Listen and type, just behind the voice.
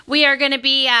We are going to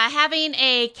be having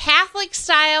a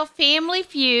Catholic-style family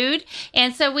feud,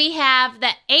 and so we have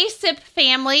the Asip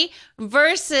family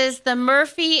versus the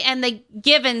Murphy and the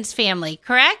Givens family,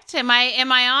 correct? Am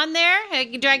I on there?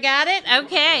 Do I got it?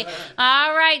 Okay.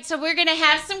 All right, so we're going to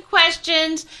have some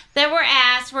questions that were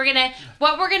asked.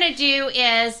 What we're going to do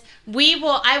is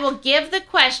I will give the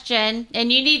question,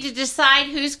 and you need to decide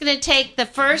who's going to take the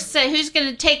first, who's going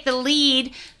to take the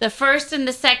lead, the first and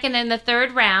the second and the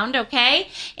third round, okay?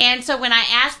 And so when I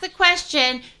ask the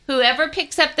question, whoever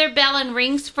picks up their bell and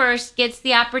rings first gets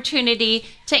the opportunity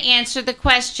to answer the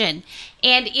question.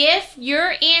 And if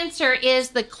your answer is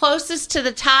the closest to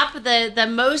the top, the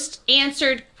most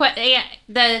answered,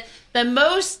 the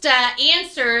most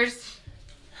answers.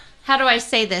 How do I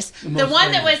say this? The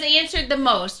one that was answered the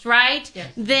most, right?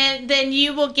 Yes. Then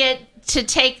you will get to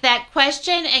take that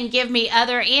question and give me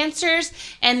other answers.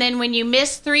 And then when you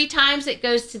miss 3 times, it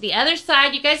goes to the other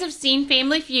side. You guys have seen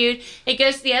Family Feud. It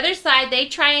goes to the other side. They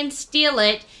try and steal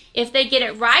it. If they get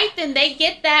it right, then they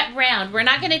get that round. We're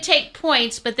not going to take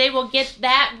points, but they will get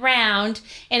that round.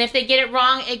 And if they get it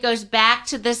wrong, it goes back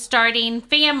to the starting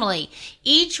family.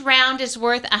 Each round is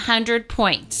worth 100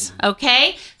 points,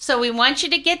 okay? So we want you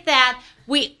to get that.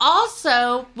 We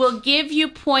also will give you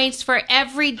points for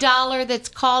every dollar that's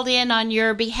called in on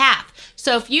your behalf.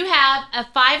 So if you have a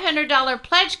 $500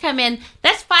 pledge come in,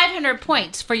 that's 500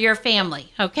 points for your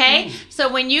family, okay? So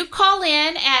when you call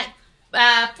in at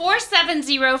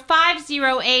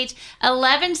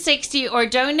 470-508-1160 or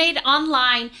donate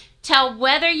online, tell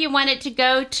whether you want it to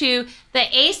go to the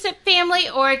Asip family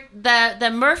or the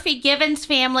Murphy Givens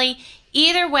family.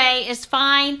 Either way is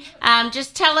fine.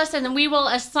 Just tell us, and then we will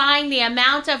assign the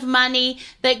amount of money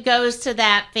that goes to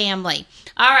that family.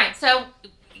 All right, so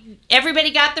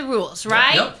everybody got the rules,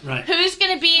 right? Yep. Right. Who's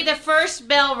going to be the first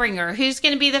bell ringer? Who's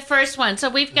going to be the first one? So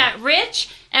we've got Rich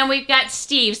and we've got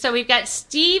Steve. So we've got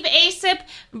Steve Asip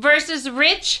versus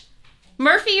Rich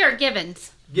Murphy or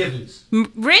Givens? Givens.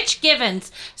 Rich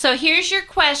Givens. So here's your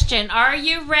question. Are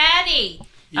you ready?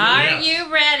 Yes. Are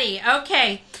you ready?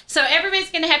 Okay. So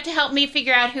everybody's going to have to help me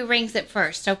figure out who rings it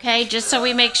first, okay? Just so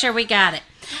we make sure we got it.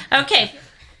 Okay.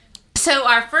 So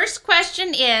our first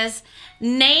question is,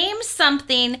 name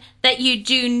something that you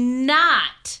do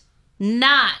not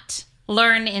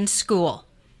learn in school.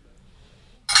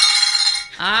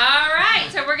 All right,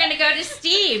 so we're going to go to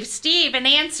Steve. Steve, an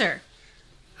answer.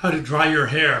 How to dry your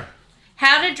hair.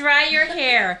 How to dry your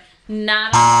hair.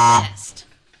 Not on the list.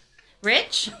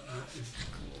 Rich?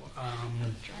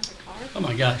 Oh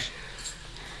my gosh.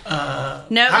 No,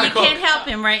 you can't help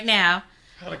him right now.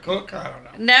 How to cook? I don't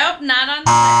know. Nope, not on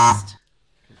the list.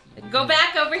 Go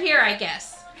back over here, I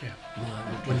guess. Yeah.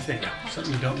 What do you think?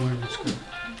 Something you don't learn in school.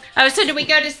 Oh, so do we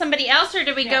go to somebody else or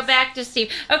do we go back to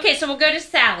Steve? Okay, so we'll go to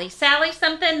Sally. Sally,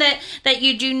 something that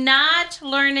you do not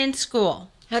learn in school.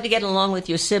 How to get along with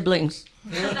your siblings.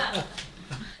 It's a good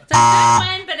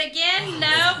one, but again,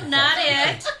 nope, not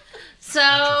it. So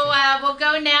we'll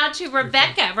go now to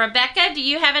Rebecca. Rebecca, do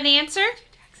you have an answer?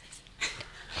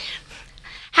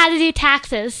 How to do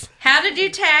taxes. How to do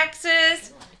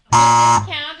taxes. Does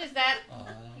this count? Is that...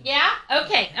 Yeah?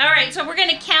 Okay. All right. So we're going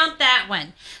to count that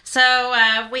one. So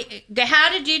how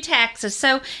to do taxes.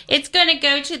 So it's going to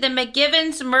go to the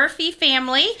McGivens Murphy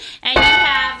family, and you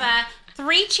have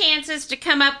 3 chances to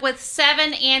come up with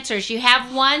 7 answers. You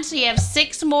have 1, so you have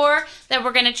 6 more that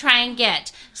we're going to try and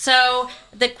get. So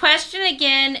the question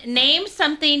again, name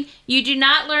something you do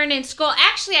not learn in school.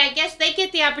 Actually, I guess they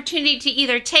get the opportunity to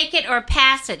either take it or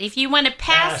pass it. If you want to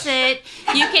pass it,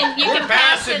 you can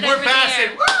pass it over there.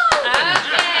 Okay.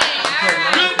 All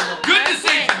right. Good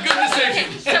decision. Good decision.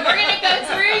 Okay. So we're going to go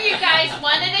through you guys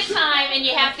one at a time, and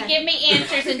you have to give me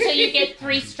answers until you get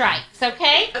 3 strikes,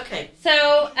 okay? Okay.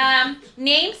 So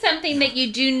name something that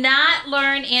you do not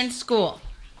learn in school.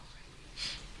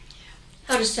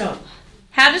 How to sew.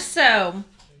 How to sew.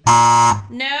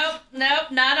 Nope,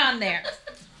 not on there.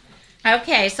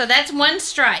 Okay, so that's 1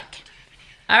 strike.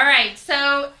 All right,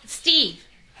 so Steve.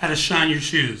 How to shine your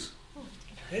shoes.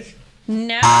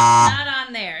 No, not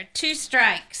on there. 2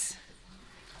 strikes.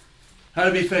 How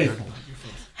to be faithful.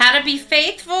 How to be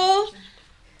faithful.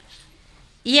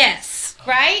 Yes,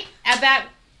 right?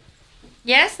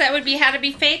 Yes, that would be how to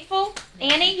be faithful.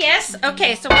 Annie, yes?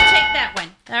 Okay, so we'll take that one.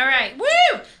 All right,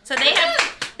 woo! So they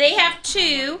have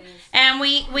 2, and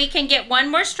we can get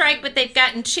 1 more strike, but they've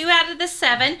gotten 2 out of the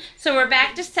 7, so we're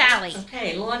back to Sally.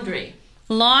 Okay, laundry.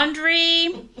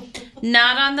 Laundry,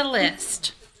 not on the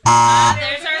list.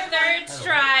 There's our third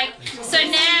strike. So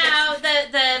now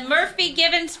the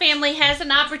Murphy-Givens family has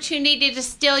an opportunity to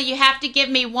steal. You have to give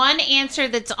me one answer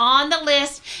that's on the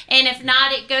list, and if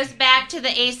not, it goes back to the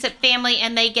Asip family,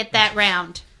 and they get that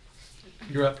round.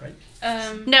 You're up, right?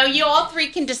 No, you all three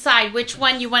can decide which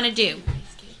one you want to do.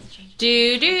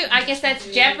 Do. I guess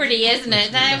that's Jeopardy, isn't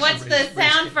it? What's the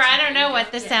sound for? I don't know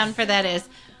what the sound for that is.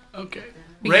 Okay.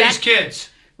 Raise kids.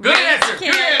 Good answer.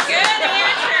 Good answer.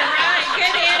 Right.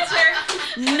 Good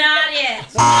answer. Not it.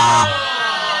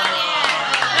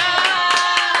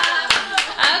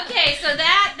 Okay, so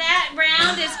that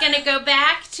round is going to go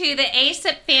back to the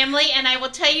Asip family, and I will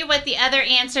tell you what the other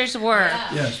answers were.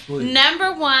 Yes, please.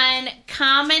 Number 1,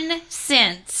 common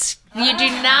sense. You do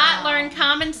not learn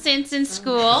common sense in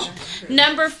school.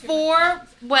 Number 4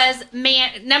 was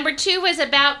Number 2 was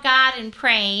about God and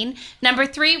praying. Number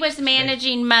 3 was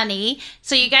managing money.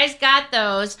 So you guys got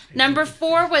those. Number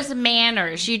 4 was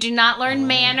manners. You do not learn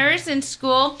manners in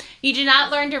school. You do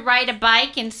not learn to ride a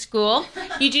bike in school.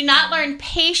 You do not learn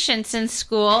patience in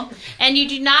school. And you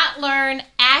do not learn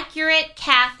accurate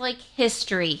Catholic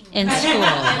history in school.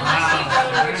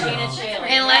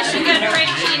 Unless you go to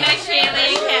Regina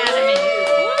Shaley Academy.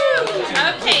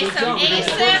 Okay, so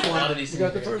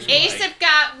Asip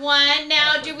got 1.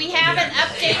 Now, do we have an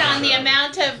update on the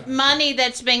amount of money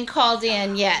that's been called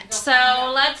in yet?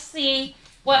 So let's see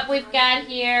what we've got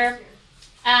here.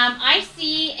 I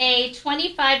see a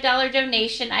 $25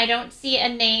 donation. I don't see a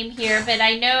name here, but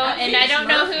I know, and I don't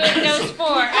know who it goes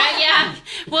for. Yeah,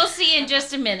 we'll see in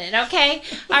just a minute, okay?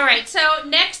 All right, so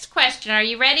next question. Are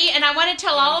you ready? And I want to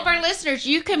tell all of our listeners,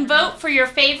 you can vote for your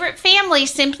favorite family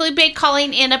simply by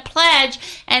calling in a pledge,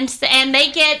 and they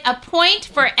get a point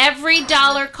for every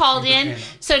dollar called in.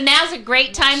 So now's a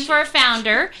great time for a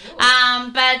founder,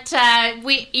 but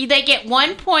they get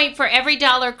 1 point for every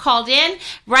dollar called in.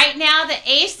 Right now, the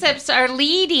Asips are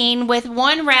leading with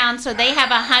 1 round, so they have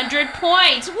 100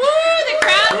 points. Woo! The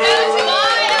crowd goes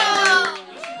wild!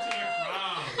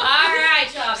 All right.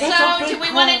 So, do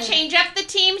we want to change up the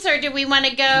teams, or do we want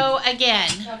to go again?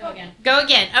 Go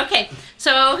again. Okay.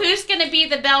 So, who's going to be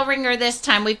the bell ringer this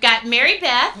time? We've got Mary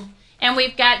Beth, and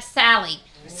we've got Sally.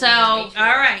 So, all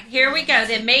right. Here we go.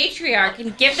 The matriarch.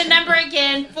 And give the number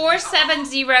again,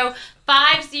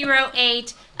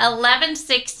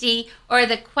 470-508-1160 or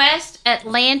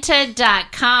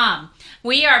thequestatlanta.com.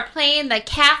 We are playing the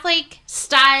Catholic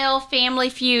style family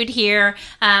feud here,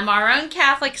 our own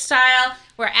Catholic style.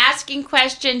 We're asking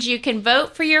questions. You can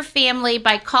vote for your family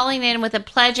by calling in with a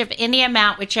pledge of any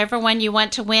amount, whichever one you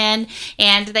want to win,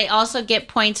 and they also get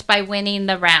points by winning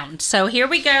the round. So here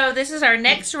we go. This is our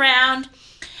next round.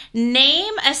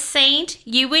 Name a saint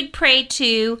you would pray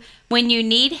to when you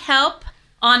need help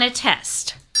on a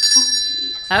test.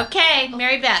 Okay,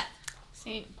 Mary Beth.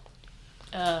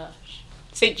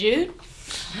 Saint Jude.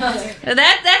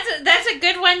 That's a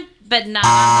good one, but not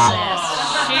on the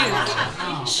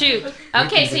list. Shoot.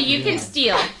 Okay, so you can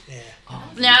steal.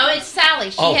 No, it's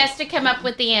Sally. She has to come up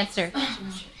with the answer.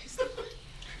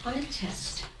 On a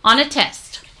test. On a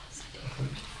test.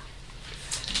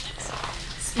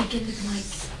 Speak into the mic.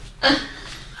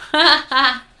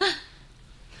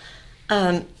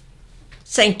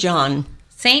 St. John.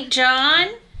 St. John,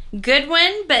 good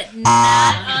one, but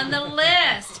not on the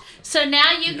list. So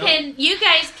now you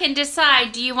guys can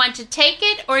decide, do you want to take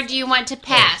it or do you want to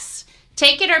pass?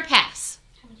 Take it or pass?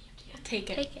 Take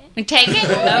it. We take it? Okay,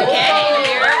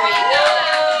 here we go.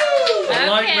 I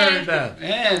like Mary Okay. Beth.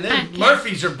 Man, them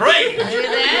Murphys are brave.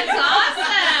 That's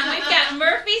awesome. We've got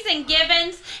Murphys and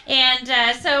Givens, and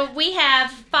so we have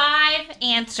 5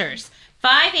 answers.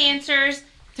 5 answers,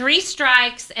 3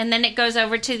 strikes, and then it goes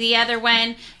over to the other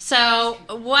one. So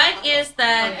what do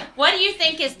you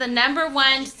think is the number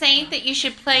 1 saint that you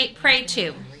should pray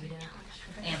to?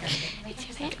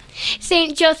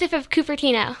 Saint Joseph of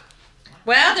Cupertino.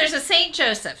 Well, there's a Saint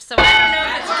Joseph, so I don't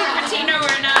know if it's Cupertino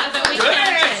or not, but we Good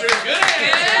can. answer. Good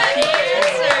answer. Good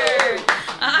answer.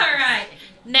 All right,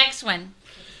 next one.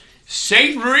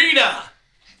 Saint Rita.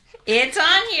 It's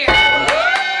on here.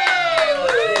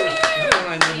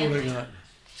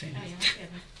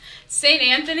 Saint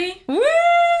Anthony. Woo!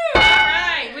 All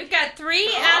right, we've got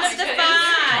 3 out of the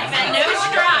 5, and no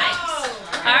strikes.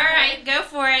 All right, go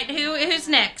for it. Who's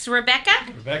next? Rebecca?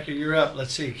 Rebecca, you're up.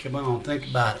 Let's see. Come on. Think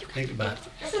about it.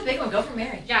 That's a big one. Go for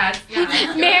Mary. Yeah.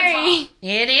 Mary.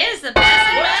 It is the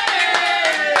Blessed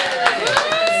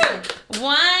Mother.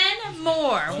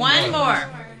 One more.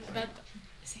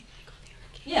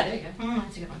 Yeah, there you go.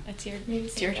 That's a good one.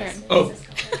 It's your turn. Oh.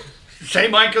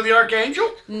 Saint Michael the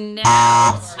Archangel? No.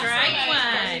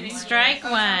 Strike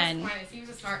one.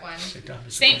 smart one.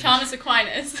 Thomas St. Aquinas. Thomas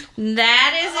Aquinas.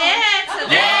 That is it. So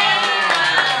there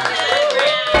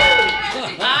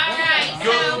you go. All right.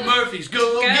 Go Murphys,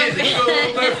 go Gibbons,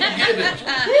 go Murphy Gibbons.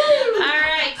 All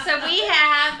right. So we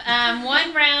have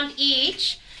one round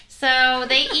each. So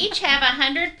they each have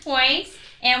 100 points,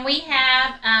 and we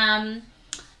have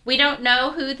we don't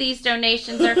know who these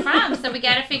donations are from, so we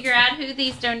got to figure out who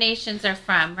these donations are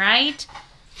from, right?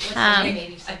 I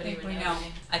think we know.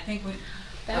 I think we.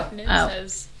 That news Oh.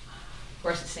 says. Of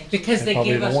course, it's St. Because they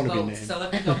Probably gave don't us wanna be votes, named. so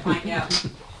let me go find out.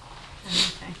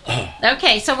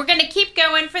 Okay, so we're going to keep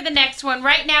going for the next one.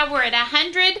 Right now we're at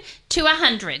 100 to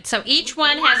 100. So each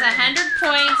one has 100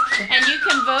 points, and you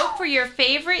can vote for your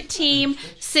favorite team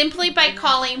simply by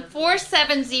calling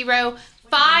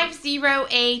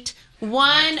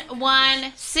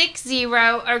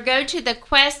 470-508-1160 or go to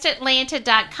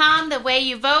thequestatlanta.com. The way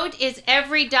you vote is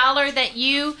every dollar that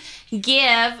you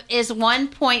give is 1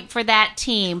 point for that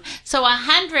team. So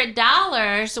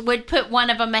 $100 would put one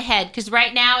of them ahead, because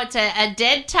right now it's a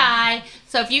dead tie.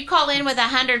 So if you call in with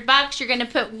 $100, you're going to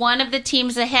put one of the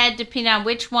teams ahead, depending on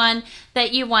which one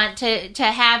that you want to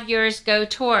have yours go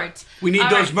towards. We need All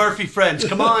those right. Murphy friends.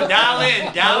 Come on, dial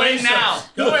in now.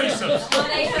 Go Asip.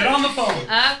 Get on the phone.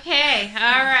 Okay,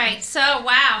 all right. So,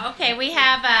 wow. Okay, we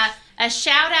have a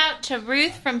shout out to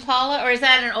Ruth from Paula, or is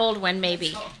that an old one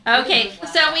maybe? Okay,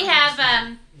 so we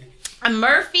have a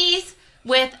Murphy's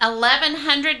with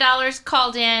 $1,100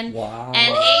 called in, Wow.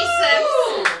 and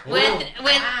Asip with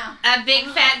a big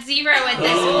fat zero at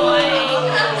this point.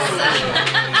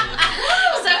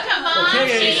 So come on,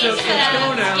 Okay, Asip, let's go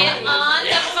now. get on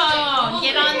the phone.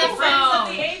 Get on the phone.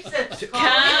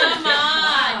 Come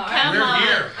on, come We're on.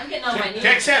 here. I'm getting on my knees.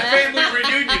 Text that family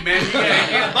reunion, man. You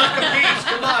get a buck apiece.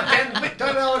 Come on,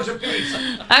 $10 apiece.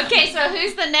 Okay, so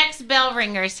who's the next bell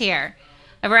ringers here?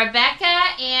 Rebecca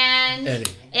and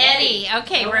Eddie.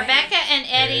 Okay, Rebecca and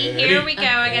Eddie. Here we go.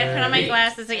 I gotta put on my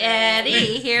glasses.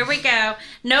 Eddie, here we go.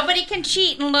 Nobody can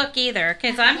cheat and look either,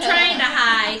 because I'm trying to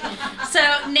hide.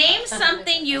 So name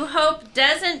something you hope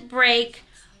doesn't break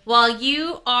while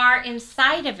you are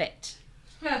inside of it.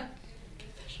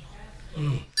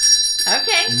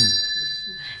 Okay.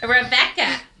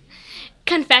 Rebecca.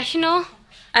 Confessional.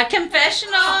 A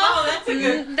confessional. Oh, that's a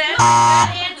good. That's a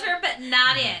good answer, but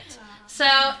not it. So,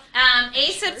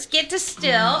 Asips get to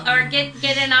still, or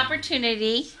get an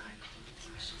opportunity.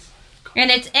 And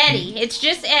it's Eddie. It's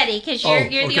just Eddie, because you're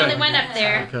the okay. only one up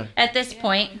there Okay. at this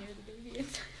point.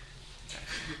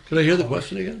 Could I hear the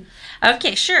question again?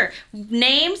 Okay, sure.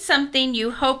 Name something you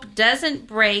hope doesn't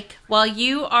break while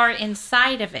you are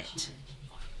inside of it.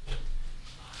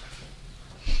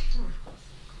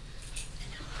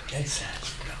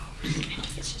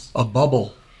 A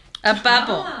bubble. A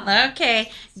bubble.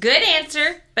 Okay. Good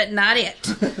answer, but not it.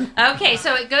 Okay,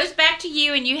 so it goes back to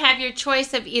you, and you have your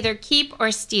choice of either keep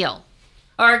or steal.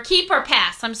 Or keep or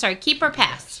pass. I'm sorry, keep or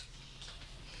pass.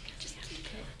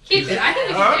 Keep it. I think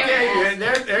we can do Okay, it. and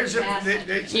there's a.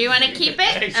 You want to keep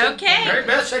it? Okay. Mary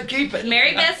Beth said keep it.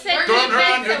 Mary Beth said keep Throwing her it,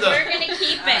 under so the- we're going to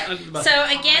keep it. So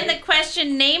again, the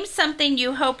question, name something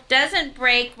you hope doesn't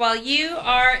break while you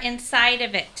are inside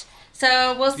of it.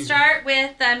 So we'll start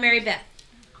with Mary Beth.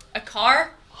 A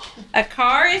car? A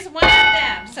car is one of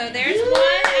them. So there's one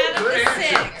out of Good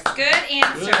the answer. 6. Good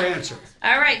answer. Good answer.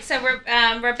 All right, so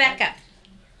Rebecca.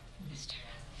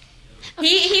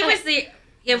 He was the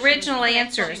original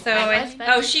answer.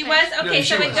 So she was? Okay, No, so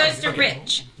she it was. goes to Okay.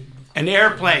 Rich. An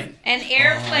airplane. An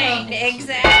airplane,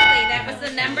 exactly. That was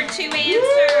the number 2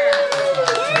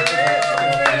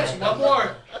 answer. One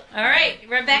more. All right,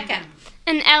 Rebecca.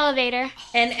 An elevator.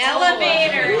 An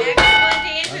elevator. Excellent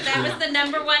answer. That was the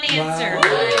number 1 answer.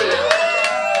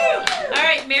 All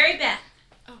right, Mary Beth.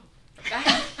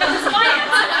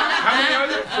 How many are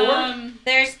there? 4?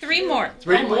 There's 3 more.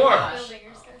 3 more.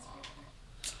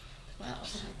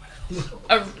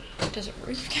 Does a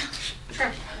roof count?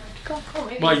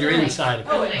 Well, you're inside of it.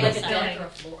 Like a deck or a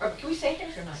floor. Can we say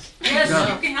things or not? Yes,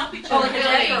 No. you can help each Oh, other. like a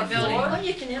deck or a Building. floor? Well,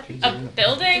 you can help. A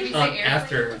building?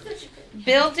 After.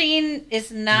 Building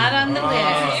is not on the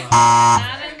list.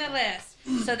 Not on the list.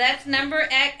 So that's number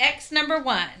X number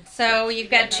 1. So you've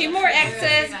got 2 more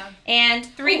X's and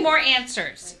 3 more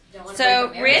answers. Don't wanna So,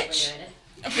 break up Mary's Rich? when you're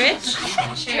in it.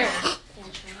 Rich? Chair.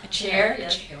 A chair.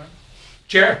 Yes, good one.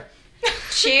 Chair.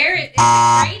 Chair is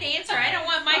a great answer. I don't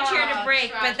want my chair to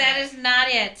break, but that is not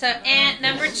it. So, and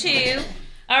number 2.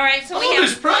 All right, so we Oh, have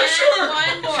there's pressure.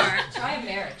 one more. Try a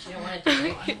marriage. You don't want to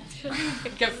do it.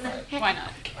 Go for it. Why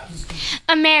not?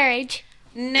 A marriage.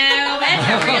 No, that's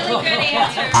a really good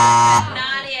answer.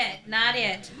 Not it. Not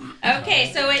it.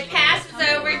 Okay, so it passes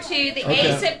over to the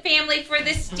Asip family for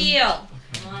the steal.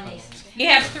 Come on, Ace. You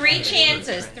have 3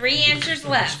 chances, 3 answers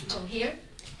left. Here?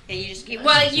 Okay, you just keep,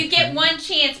 well, you get 1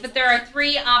 chance, but there are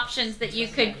 3 options that you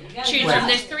could choose from.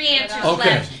 There's 3 answers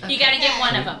left. You got to get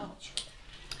one of them.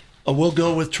 We'll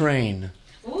go with train.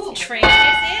 Train is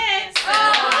it. All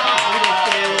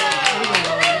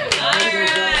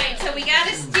right, so we got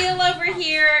a steal over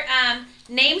here.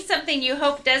 Name something you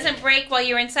hope doesn't break while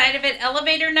you're inside of it.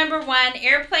 Elevator number 1,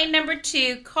 airplane number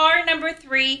 2, car number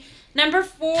 3. Number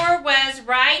 4 was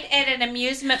ride at an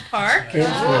amusement park. Number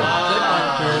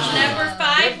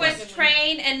 5 was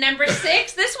train, and number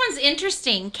 6, this one's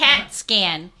interesting, CAT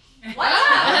scan.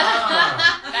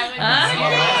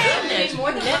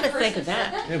 More than never think of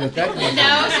that. Yeah, but that one.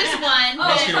 No, it's just one.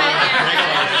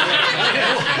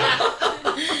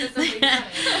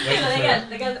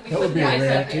 That would be a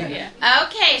rare too.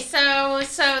 Okay, so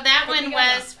that one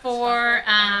was for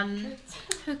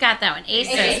who got that one?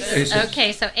 Asips.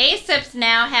 Okay, so Asips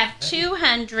now have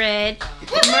 200.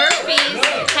 Murphys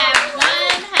have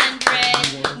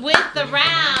 100 with the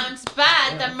rounds,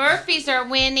 but the Murphys are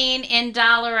winning in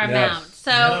dollar amount.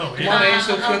 So Come on, Ace,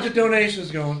 let's get the donations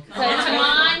going. So come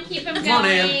on, keep them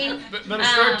going. Better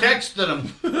start texting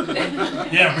them.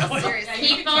 Yeah, really.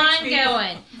 Keep on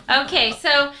going. Okay,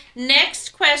 so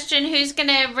next question, who's going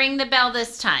to ring the bell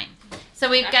this time? So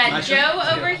we've got Joe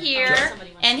over here,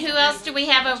 and who else do we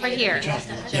have over here?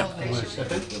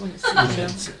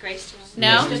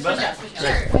 No?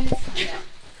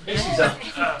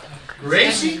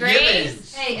 Gracie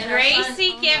Grace,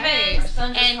 Gracie Gibbons,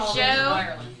 and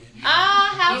Joe. Oh,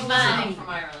 how fun!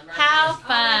 How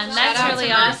fun! That's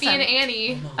really awesome. and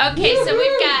Annie. Okay, so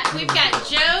we've got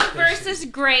Joe versus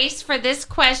Grace for this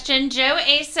question. Joe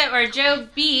Asip or Joe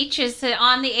Beach is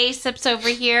on the Asips over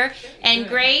here, and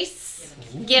Grace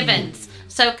Gibbons.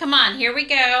 So come on, here we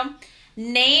go.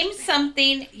 Name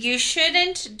something you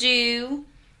shouldn't do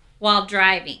while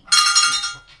driving.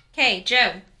 Okay,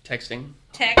 Joe. Texting.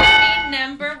 Texting,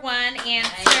 number 1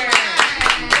 answer.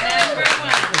 Number 1.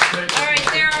 All right,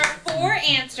 there are 4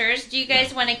 answers. Do you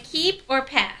guys want to keep or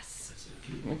pass?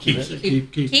 Keep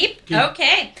it. Keep?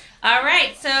 Okay. All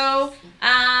right, so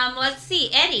let's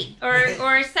see. Eddie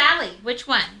or Sally, which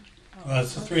one?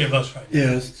 It's the 3 of us right now.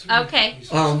 Yes. Okay.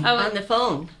 On the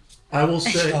phone. I will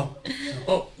say. Oh.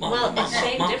 Oh, Well, it's the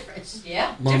same difference.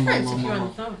 Yeah. Mom, Difference mom, if you're on mom.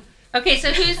 the phone. Okay, so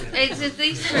is it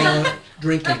these 3?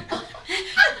 Drinking.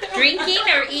 Drinking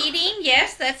or eating?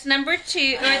 Yes, that's number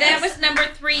 2. Or that was number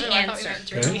 3 answer.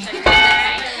 Okay.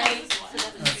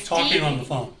 Talking on the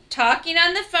phone. Talking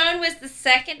on the phone was the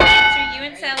second answer. You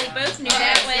and Sally both knew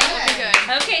that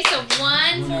one. Okay, so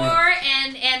 1 more,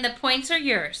 and the points are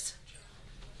yours.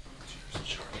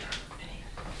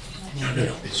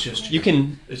 It's just. You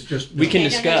can. It's just. We can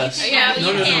discuss. Yeah, No,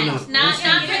 you no, no, can't. no. Not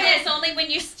for this. Only when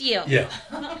you steal. Yeah.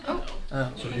 So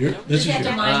you're. This is your.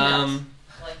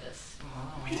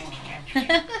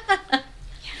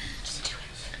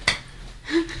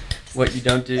 What you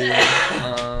don't do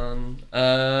on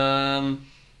I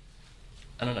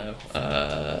don't know.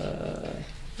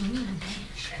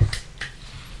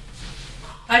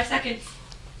 5 seconds.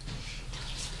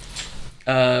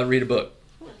 Read a book.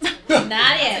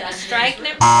 Not it. Strike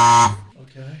number.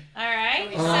 Okay. All right.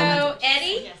 So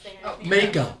Eddie,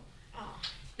 Makeup.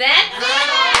 that's it.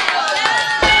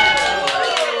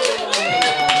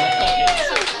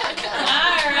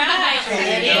 All right.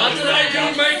 Not that I do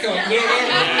makeup. I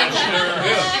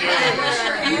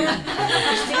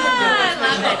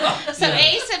love it. So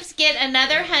Asips get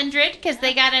another 100 because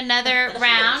they got another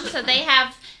round. So they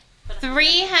have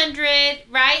 300,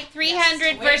 right?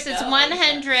 300 versus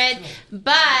 100.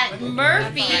 But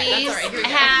Murphy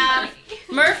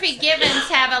Gibbons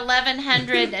have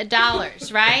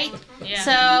 $1,100, right? Yeah.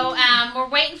 So we're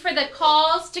waiting for the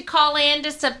calls to call in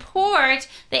to support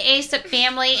the Asip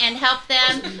family and help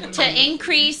them to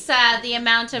increase the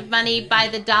amount of money by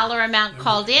the dollar amount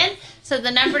called in. So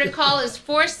the number to call is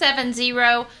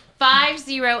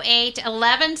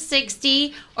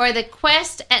 470-508-1160 or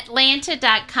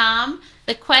thequestatlanta.com.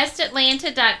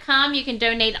 Thequestatlanta.com. You can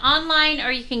donate online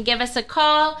or you can give us a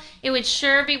call. It would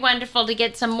sure be wonderful to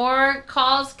get some more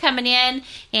calls coming in.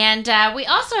 And we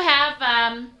also have...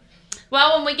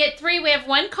 when we get 3, we have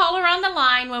 1 caller on the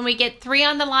line. When we get 3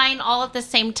 on the line all at the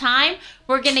same time,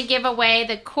 we're going to give away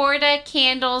the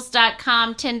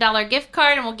CordaCandles.com $10 gift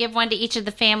card, and we'll give one to each of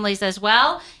the families as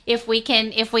well. If we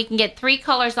can get 3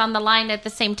 callers on the line at the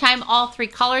same time, all 3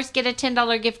 callers get a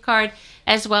 $10 gift card,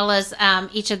 as well as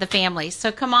each of the families.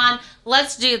 So come on,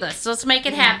 let's do this. Let's make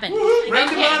it happen. Bring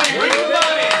the money. Bring the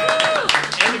money.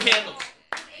 And the candles.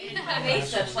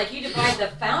 Ace-ups, like you divide the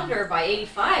founder by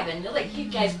 85, and like you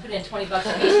guys put in $20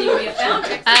 a piece, you can be a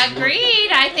founder.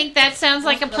 Agreed. I think that sounds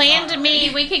like a plan to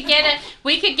me. We could get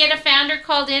a founder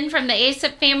called in from the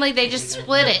Asip family. They just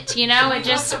split it, and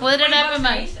just split it up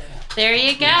among. There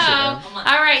you go.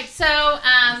 All right. So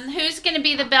who's going to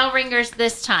be the bell ringers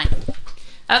this time?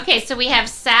 Okay. So we have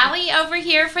Sally over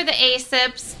here for the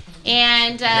Asips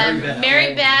and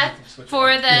Mary Beth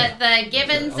for the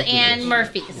Givens and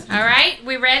Murphys. All right.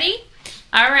 We ready?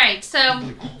 All right. So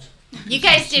you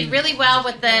guys did really well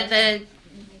with the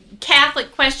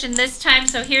Catholic question this time.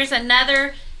 So here's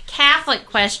another Catholic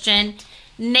question.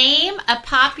 Name a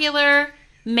popular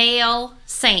male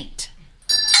saint.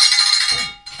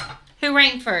 Who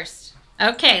rang first?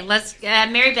 Okay, let's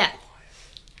Mary Beth.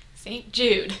 St.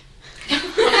 Jude. Oh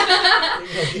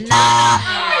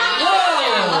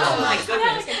my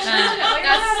goodness.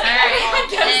 All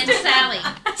right, and Sally.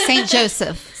 St.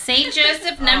 Joseph. St.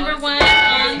 Joseph, number 1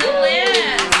 on the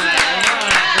list.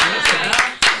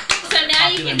 So now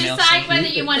you can decide whether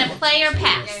you want to play or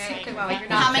pass.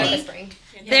 How many?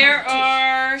 There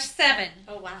are 7.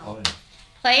 Oh, wow.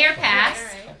 Play or pass.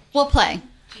 We'll play.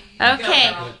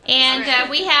 Okay, and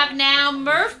we have now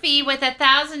Murphy with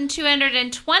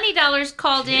 $1,220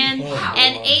 called in,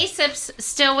 and Asip's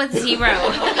still with 0. We're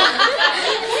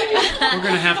going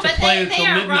to have to play They until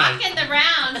are midnight. rocking the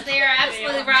rounds. They are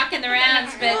absolutely rocking the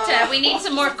rounds, but we need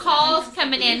some more calls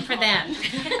coming in for them.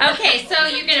 Okay, so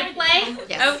you're going to play?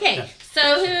 Yes. Okay,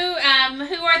 so who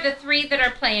are the 3 that are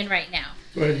playing right now?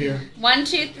 Right here. 1,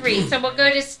 2, 3. So we'll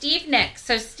go to Steve next.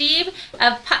 So Steve,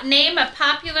 name a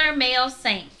popular male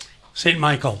saint. St.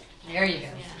 Michael. There you go.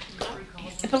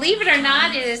 Believe it or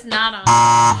not, it is not on.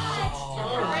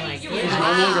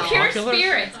 Pure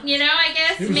spirit, I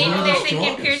guess. Maybe they're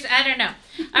thinking pure, I don't know.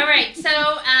 All right,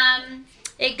 so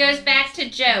it goes back to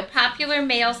Joe. Popular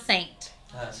male saint.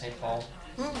 St. Paul.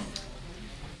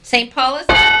 St. Paul is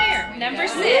on here. Number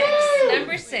 6.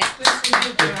 Number 6.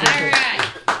 All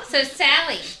right. So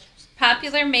Sally,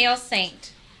 popular male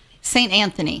saint. St.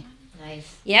 Anthony.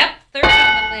 Nice. Yep, 3rd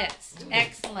on the list.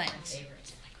 Excellent.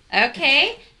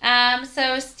 Okay,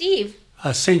 so Steve.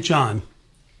 St. John.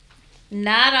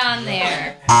 Not on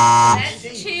there. That's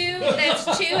two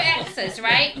X's,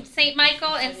 right? St.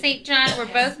 Michael and St. John were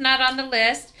both not on the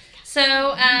list.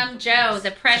 So, Joe, the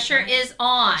pressure is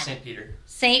on. St. Peter.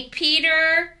 St.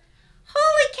 Peter.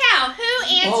 Holy cow, who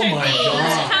answered my these?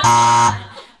 God. Come on.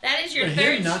 That is your For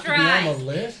third him not to be strike. on the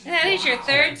list? That is your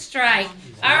 3rd strike.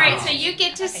 All right, so you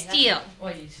get to steal.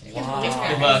 Good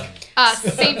luck.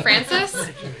 St. Francis.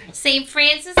 St.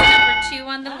 Francis, number 2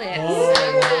 on the list.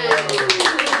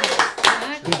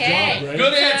 Okay.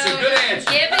 Good answer, good answer.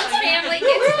 Gibbons family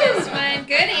gets this one.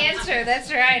 Good answer.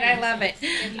 That's right. I love it.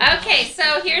 Okay,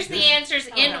 so here's the answers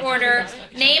in order.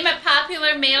 Name a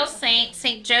popular male saint.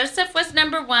 St. Joseph was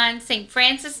number 1. St.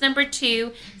 Francis, number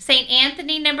 2. St.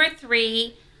 Anthony, number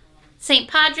 3. St.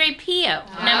 Padre Pio,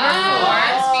 number 4.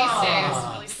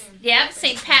 Yep,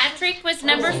 St. Patrick was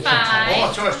number 5.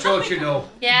 Oh, so you know.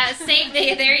 Yeah,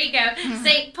 there you go.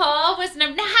 St. Paul was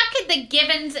number. Now, how could the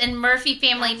Givens and Murphy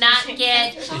family not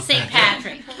get St.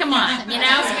 Patrick? Come on, All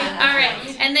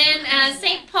right, and then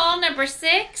St. Paul, number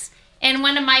 6, and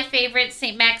one of my favorites,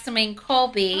 St. Maximilian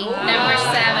Kolbe, number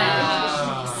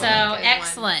 7. So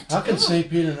excellent. How can St.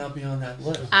 Peter not be on that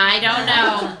list? I don't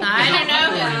know. I don't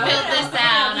know who built this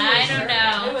out. I don't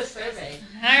know. It was surveyed.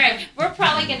 All right, we're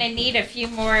probably going to need a few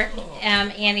more,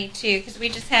 Annie, too, because we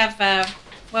just have,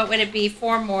 what would it be,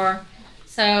 4 more.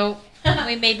 So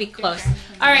we may be close.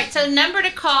 All right, so the number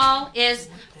to call is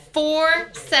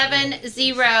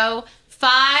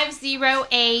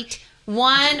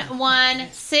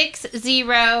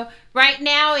 470-508-1160. Right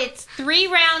now, it's 3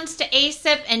 rounds to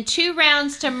Asip and 2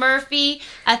 rounds to Murphy.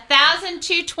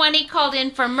 1,220 called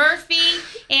in for Murphy,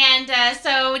 and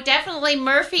so definitely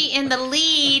Murphy in the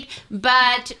lead.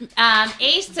 But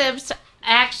Asip's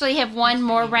actually have 1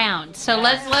 more round, so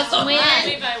let's win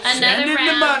another Send in round.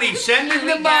 the money. Send in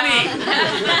the money. Is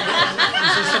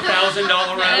this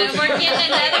 $1,000 round? We're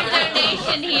getting another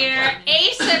donation here.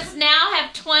 Asip's now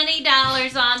have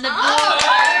 $20 on the board.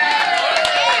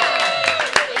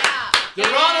 They're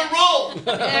on a roll.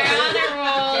 They're on a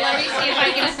roll. Let me see if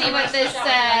I can see what this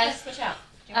says.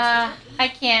 I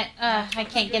can't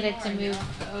get it to move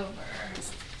over.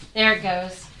 There it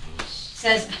goes. It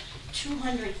says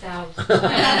 200,000.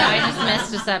 I just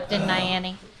messed this up, didn't I,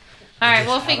 Annie? All right,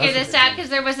 we'll figure this out because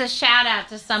there was a shout out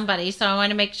to somebody, so I want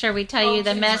to make sure we tell you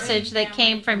the message that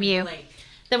came from you.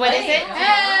 What is it?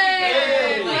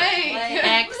 Hey!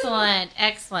 Excellent,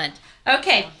 excellent.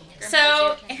 Okay,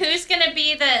 so who's going to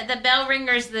be the bell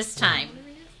ringers this time?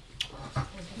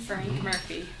 Frank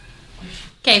Murphy.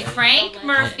 Okay, Frank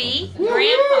Murphy, Grandpa.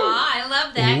 I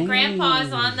love that.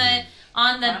 Grandpa's on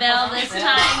the bell this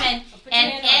time,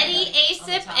 and Eddie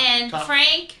Asip and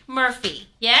Frank Murphy.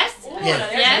 Yes?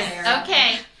 Yes?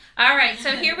 Okay. All right,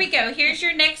 so here we go. Here's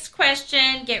your next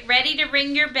question. Get ready to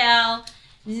ring your bell.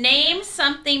 Name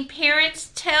something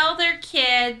parents tell their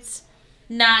kids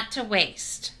not to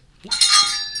waste.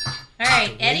 All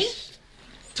right, Eddie?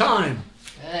 Time.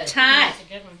 Time.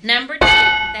 Number 2.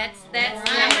 That's number 2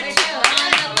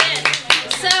 on the list.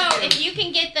 So if you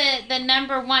can get the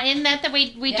number 1, isn't that the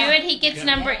way we do it? He gets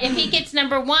number. If he gets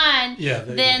number 1,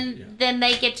 then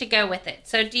they get to go with it.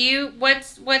 So do you?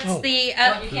 What's the? You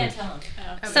can't tell them.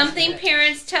 Something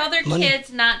parents tell their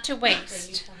kids not to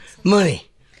waste. Money.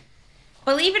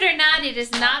 Believe it or not, it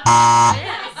is not on the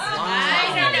list.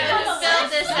 I don't know who filled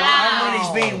this out. Our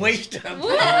money's being wasted.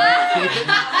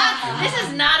 This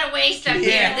is not a waste up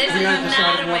here. This is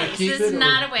not a waste. This is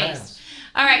not a waste.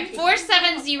 All right,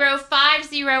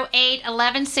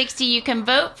 470-508-1160. You can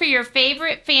vote for your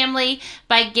favorite family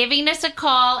by giving us a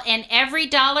call, and every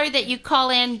dollar that you call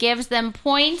in gives them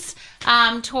points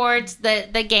towards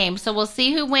the game. So we'll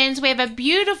see who wins. We have a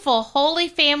beautiful Holy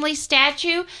Family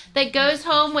statue that goes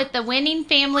home with the winning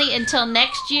family until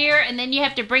next year, and then you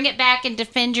have to bring it back and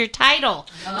defend your title.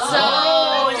 So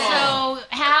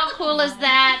how cool is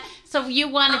that? So you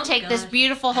want to take this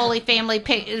beautiful Holy Family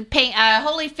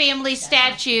Holy Family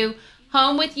statue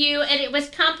home with you, and it was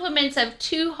compliments of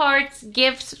Two Hearts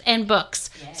Gifts and Books.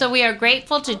 So we are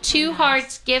grateful to Two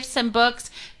Hearts Gifts and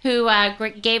Books who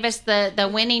gave us the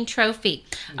winning trophy.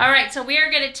 All right, so we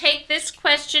are going to take this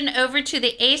question over to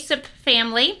the Asip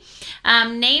family.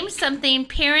 Name something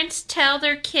parents tell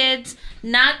their kids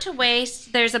not to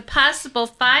waste. There's a possible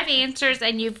 5 answers,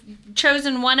 and you've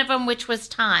chosen one of them, which was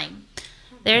time.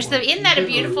 Isn't that a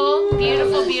beautiful,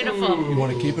 beautiful, beautiful? You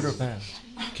want to keep it or pass?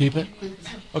 Keep it?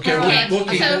 Okay, Okay, we'll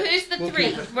keep so it. who's the We'll 3?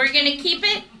 keep it. We're going to keep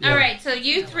it? All right, so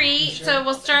you 3. So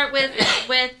we'll start with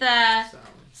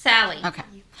Sally. Okay.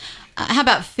 How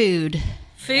about food?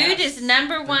 Food is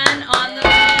number 1 on the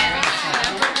list.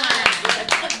 Number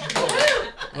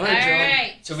 1. All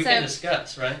right. So we can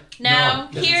discuss, right? No,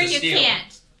 No, here it's a you steal.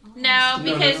 can't. No,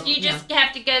 because you just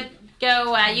have to go.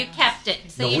 You kept it,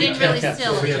 so you didn't really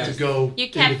steal We it. have to go You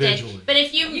kept individually. it. But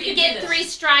if you can get do this. 3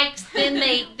 strikes, then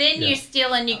you Yeah.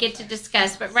 steal and you get to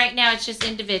discuss. But right now it's just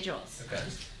individuals. Okay.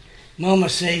 Mama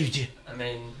saved you. I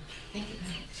mean,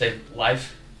 save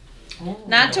life.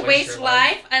 Not to Don't waste your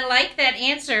life. I like that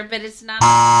answer, but it's not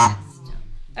on the list.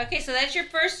 Okay, so that's your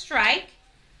first strike.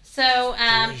 So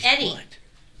Eddie.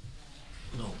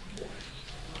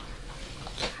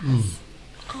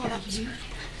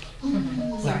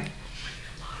 Sorry.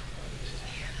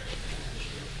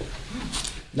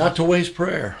 Not to waste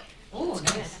prayer. Oh,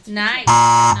 nice. Nice.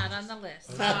 Not on the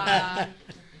list.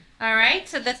 All right,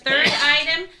 so the third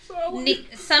item,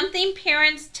 something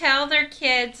parents tell their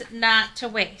kids not to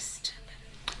waste.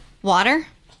 Water?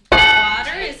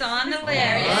 Water is on the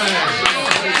list.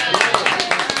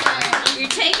 You're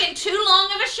taking too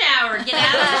long of a shower. Get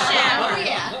out of the shower.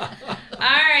 All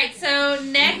right, so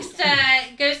next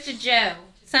goes to Joe.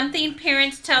 Something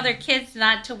parents tell their kids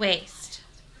not to waste.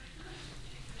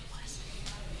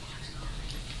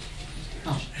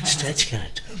 That's kind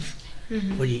of tough.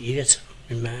 What do you got something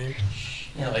in mind?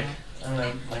 Yeah, like, I don't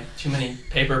know, like too many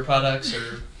paper products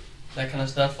or that kind of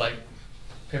stuff, like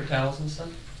paper towels and stuff.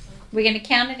 We gonna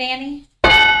count it, Annie?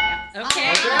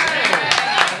 Okay.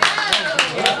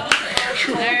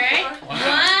 All right.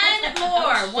 One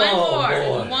more.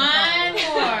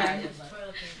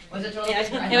 Was it toilet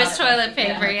paper? It was toilet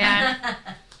paper, yeah.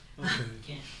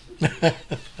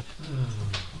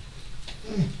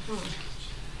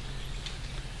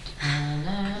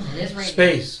 It is raining.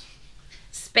 Space.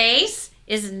 Space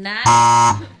is not.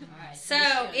 So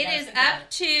it is up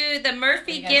to the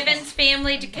Murphy Givens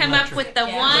family to come up with the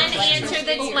one answer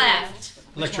that's left.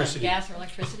 Electricity. Gas or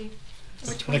electricity?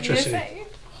 Electricity.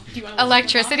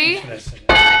 Electricity?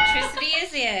 Electricity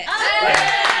is it.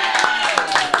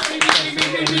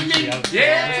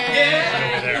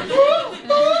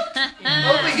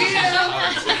 Over here.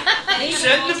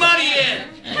 Send the money in.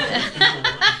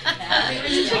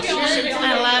 I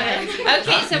love it.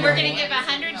 Okay, so we're going to give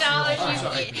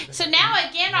 $100. So now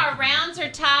again, our rounds are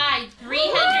tied.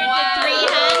 300 to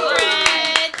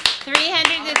 300.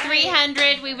 300 to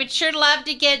 300. We would sure love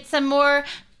to get some more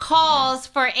calls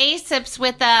for ASIPs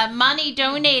with money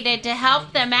donated to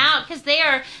help them out because they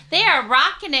are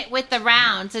rocking it with the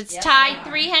rounds. It's tied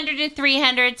 300 to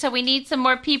 300, so we need some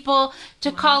more people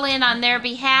to call in on their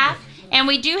behalf. And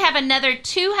we do have another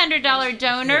 $200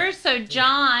 donor. So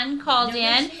John called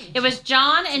in. It was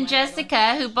John and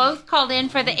Jessica who both called in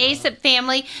for the Asip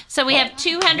family. So we have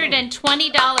 $220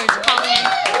 called in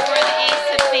for the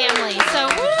Asip family. So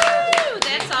woo,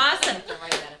 that's awesome.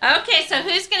 Okay, so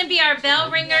who's going to be our bell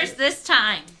ringers this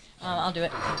time? I'll do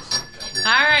it. All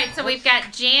right, so we've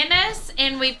got Janice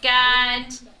and we've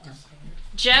got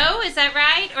Joe, is that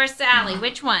right? Or Sally?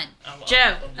 Which one?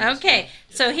 Joe. Okay,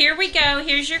 so here we go.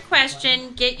 Here's your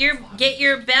question. Get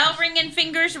your bell ringing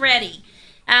fingers ready.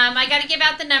 I got to give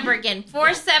out the number again.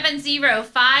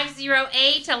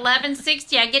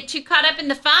 470-508-1160. I get too caught up in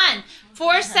the fun.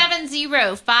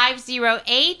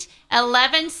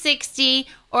 470-508-1160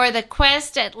 or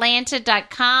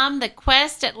thequestatlanta.com,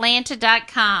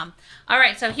 thequestatlanta.com. All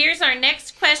right, so here's our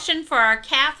next question for our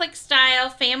Catholic-style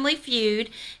family feud.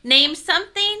 Name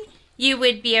something you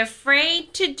would be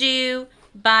afraid to do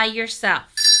by yourself.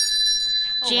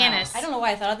 Janice. Wow. I don't know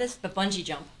why I thought of this, but bungee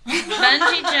jump.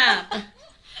 Bungee jump.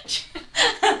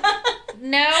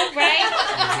 No, right?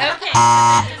 Okay, so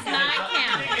that does not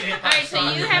count. All right, so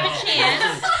you have a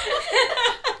chance.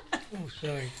 Oh,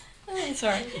 sorry.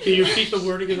 Sorry. Can you repeat the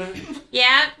word again?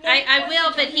 Yeah, I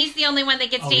will, but he's the only one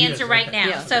that gets to answer right now.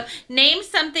 Yeah. So name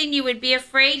something you would be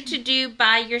afraid to do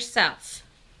by yourself.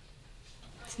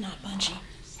 It's not bungee.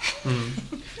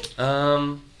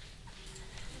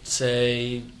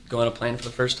 Say go on a plane for the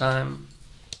first time.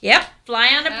 Yep,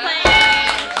 fly on a plane.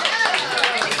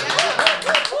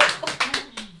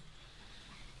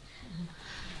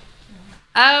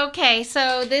 Okay,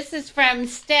 so this is from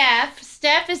Steph.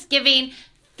 Steph is giving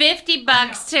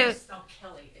 $50 to...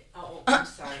 Oh, I'm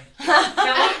sorry.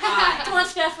 Come on,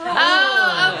 Steph.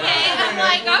 Oh, okay. I'm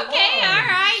like, okay, all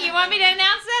right. You want me to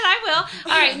announce that? I will.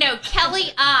 All right, no,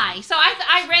 Kelly I. So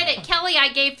I read it. Kelly I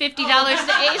gave $50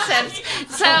 to Asip.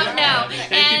 So no.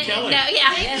 Thank you, Kelly. No,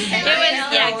 yeah. It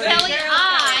was, Kelly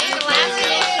I, the last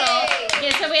initial.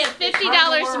 Yeah, so we had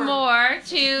 $50 more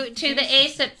to the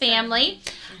Asip family.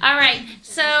 All right,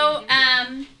 so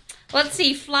let's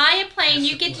see. Fly a plane.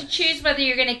 You get to choose whether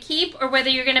you're going to keep or whether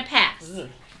you're going to pass.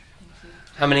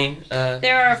 How many?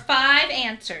 There are 5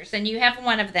 answers, and you have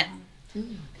one of them.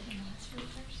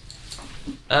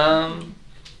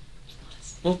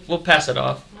 We'll pass it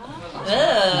off.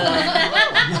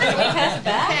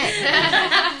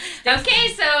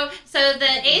 Okay, so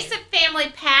the Asip family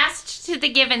passed to the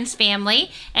Givens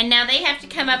family, and now they have to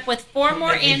come up with 4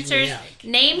 more answers.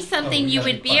 Name something you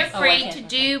would be afraid to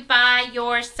do by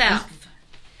yourself.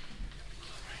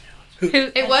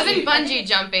 It wasn't bungee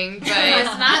jumping, but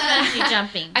It's not bungee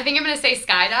jumping. I think I'm going to say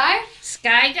skydive.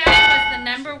 Skydive was the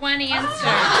number 1 answer.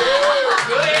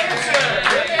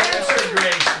 Good answer,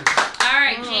 Grace. All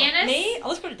right, Janice. Me? Oh,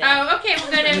 let's go to Dad. Oh, okay,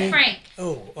 we'll go to Frank.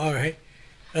 Oh, all right.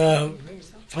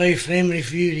 Play Family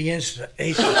Feud against the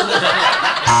Ace. That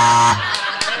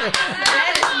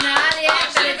is not it,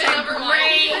 but it's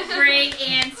a great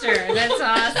answer. That's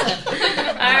awesome.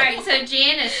 All right, so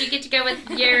Janice, you get to go with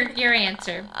your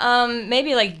answer.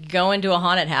 Maybe like go into a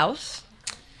haunted house.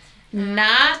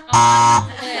 Not on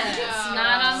the list.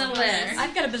 Not on the list.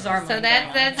 I've got a bizarre mind. So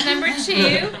that's number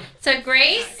 2. So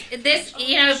Grace, this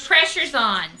pressure's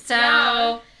on.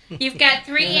 So you've got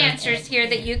 3 answers here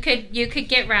that you could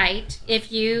get right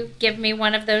if you give me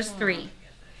one of those 3.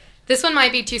 This one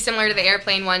might be too similar to the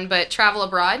airplane one, but travel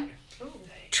abroad.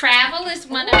 Travel is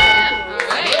one of them.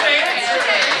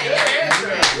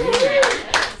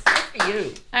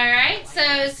 All right.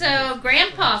 So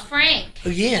Grandpa Frank.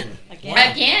 Again.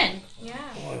 Again. Yeah.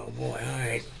 Oh, boy. All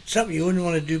right. Something you wouldn't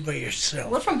want to do by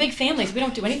yourself. We're from big families. We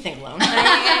don't do anything alone.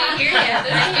 I hear you. Yeah,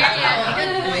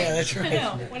 that's right.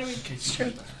 What are we?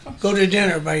 Go to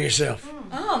dinner by yourself.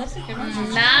 Oh, that's a good one.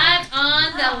 Not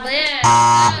on the list. So,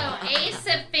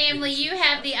 Asip family, you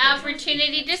have the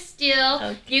opportunity to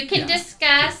steal. You can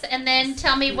discuss and then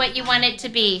tell me what you want it to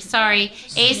be. Sorry,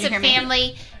 Asip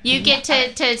family, you get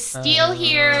to steal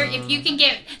here. If you can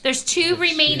get, there's 2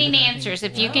 remaining answers.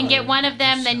 If you can get one of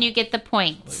them, then you get the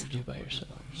points. What would you do by yourself?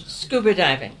 Scuba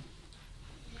diving.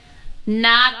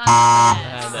 Not on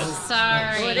the list.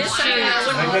 Sorry. Well, it is Shoot. You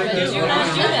want to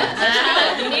do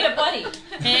that. You need a buddy.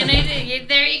 And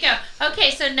there you go.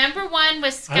 Okay, so number 1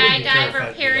 was skydive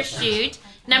or parachute.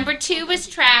 Number 2 was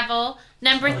travel.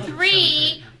 Number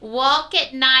 3, walk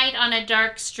at night on a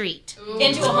dark street.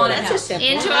 Into a haunted house.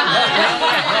 Into a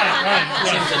haunted house.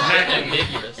 Seems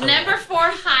ambiguous. Number 4,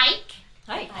 hike.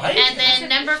 And then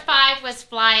number 5 was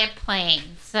fly a plane.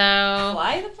 So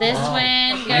Fly the plane? this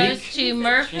one goes to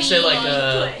Murphy. You say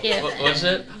like Givens. what was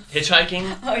it?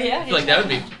 Hitchhiking? Oh, yeah. I feel like that would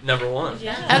be number 1.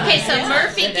 Okay, so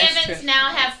Murphy Givens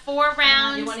now have 4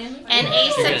 rounds and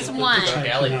Asip's 1.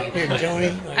 Here, Tony.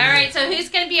 All right, so who's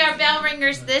going to be our bell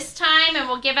ringers this time? And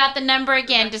we'll give out the number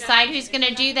again. Decide who's going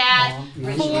to do that.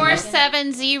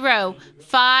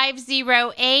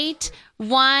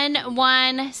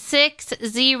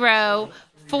 470-508-1160.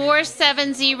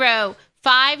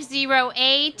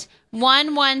 470-508-1160.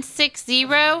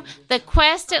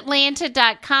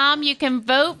 thequestatlanta.com. You can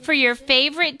vote for your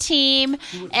favorite team.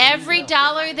 Every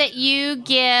dollar that you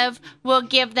give will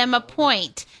give them a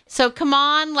point. So come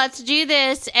on, let's do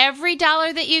this. Every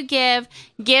dollar that you give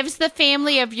gives the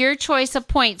family of your choice a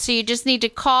point. So you just need to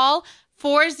call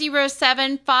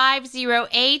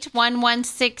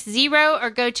 407-508-1160 or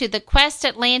go to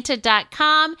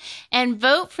thequestatlanta.com and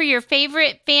vote for your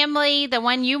favorite family, the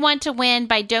one you want to win,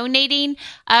 by donating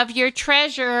of your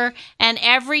treasure. And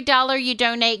every dollar you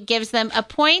donate gives them a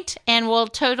point, and we'll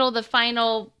total the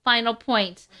final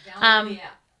points.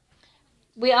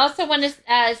 We also want to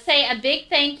say a big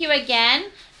thank you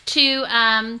again to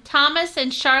Thomas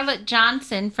and Charlotte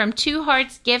Johnson from Two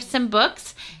Hearts Gifts and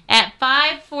Books at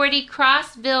 540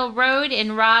 Crossville Road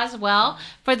in Roswell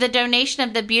for the donation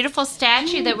of the beautiful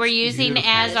statue that we're using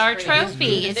as our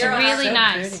trophy. It's really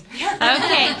nice.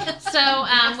 Okay, so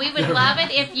we would love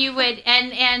it if you would,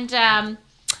 and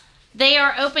they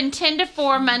are open 10 to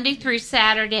 4 Monday through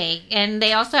Saturday, and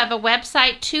they also have a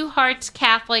website,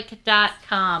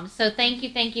 twoheartscatholic.com. So thank you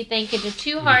to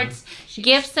Two Hearts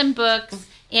Gifts and Books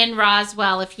in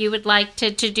Roswell if you would like to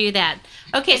do that.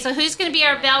 Okay, so who's going to be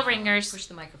our bell ringers? Push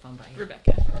the microphone by.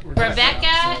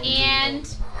 Rebecca and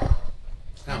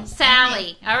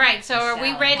Sally. All right, so are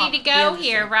we ready to go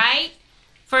here, right?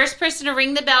 First person to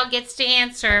ring the bell gets to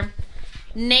answer.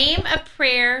 Name a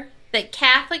prayer that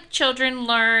Catholic children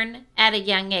learn at a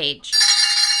young age.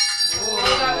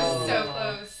 Oh, that was so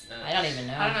close. I don't even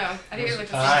know. I don't know. I think it was like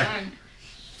the same time.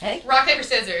 Hey. Rock, paper,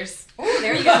 scissors. Oh,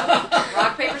 there you go.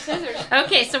 Rock, paper, scissors.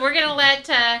 Okay, so we're going to let...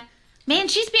 man,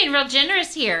 she's being real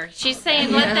generous here. She's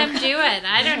saying let them do it.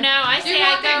 I don't know. I say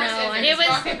I go... It was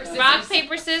rock,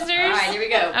 paper, scissors. All right, here we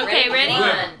go. Okay, ready?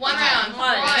 One round.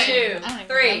 1, 2,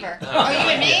 3. Oh, you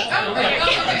and me? Okay.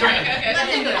 Let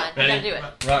them do it. Ready? Do it.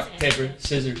 Rock, paper,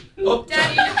 scissors. Oh,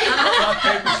 Daddy. rock,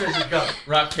 paper, scissors, go.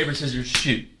 Rock, paper, scissors,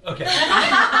 shoot. Okay. Go,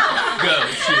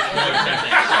 shoot.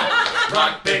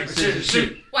 Rock, paper, scissors,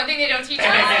 shoot. One thing they don't teach us.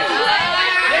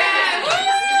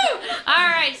 All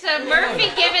right, so Murphy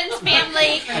Givens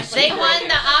family, they won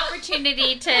the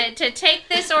opportunity to take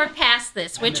this or pass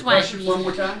this. Which one? Question one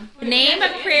more time. Name a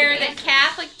prayer that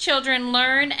Catholic children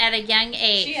learn at a young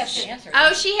age. She has to answer.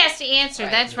 Oh, she has to answer.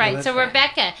 That's right. So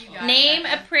Rebecca, name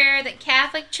a prayer that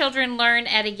Catholic children learn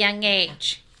at a young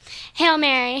age. Hail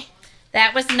Mary.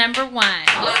 That was number 1.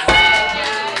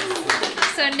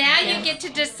 So now you get to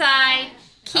decide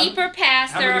keep or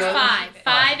pass. There are 5.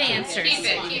 5 answers.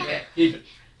 Keep it.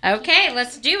 Okay,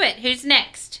 let's do it. Who's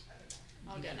next?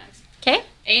 I'll go next. Okay.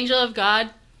 Angel of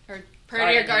God, or prayer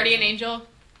to your guardian angel.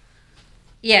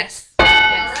 Yes.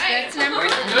 That's number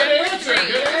 3.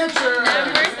 Good answer.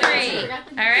 Number 3.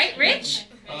 All right, Rich?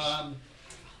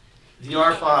 The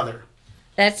Our Father.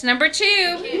 That's number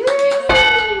 2.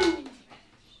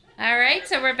 All right,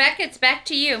 so Rebecca, it's back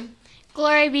to you.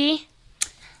 Glory be.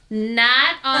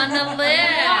 Not on the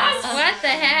list. What the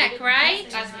heck, right?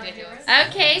 That's ridiculous.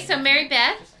 Okay, so Mary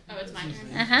Beth. Oh, it's my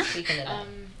turn. Uh-huh.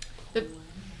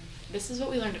 This is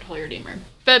what we learned at Holy Redeemer.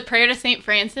 The prayer to St.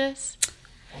 Francis.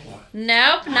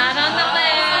 Nope, not on the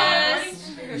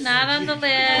list. Not on the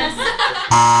list.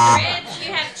 Rich,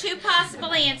 you have 2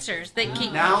 possible answers. That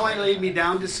keep. Now I lay me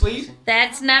down to sleep.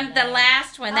 That's the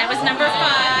last one. That was number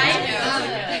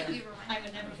 5.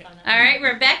 All right,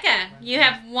 Rebecca, you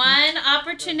have 1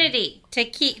 opportunity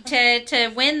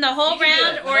to win the whole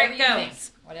round, or it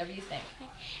goes. Whatever you think.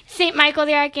 St. Michael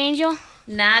the Archangel.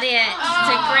 Not it. It's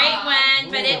a great one,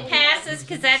 but it passes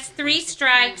because that's 3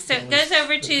 strikes. So it goes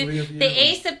over to the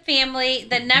Asip family.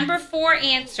 The number 4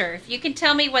 answer. If you can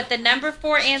tell me what the number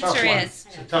 4 answer is.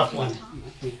 It's a tough one.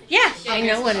 Yeah. I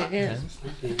know what it is.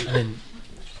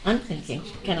 I'm thinking.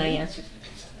 Can I answer?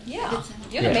 Yeah.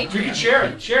 You can share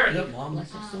it. Share it.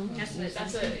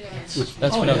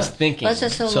 That's what I was thinking. Bless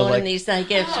us, O So, Lord, like, in these thy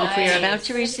gifts, which we are about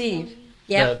to receive.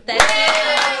 Yep. That's it.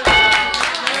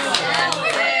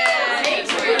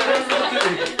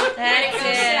 That's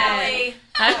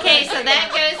it. Okay, so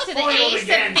that goes to the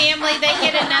Asip family. They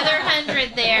get another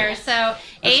 100 there. So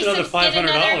Asip's get another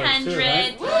 $500 too, 100.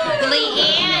 right?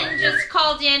 Leanne just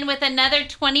called in with another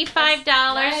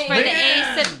 $25 for the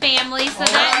Asip family. So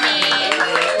that means,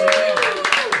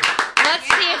 let's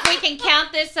see if we can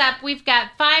count this up. We've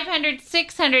got 500,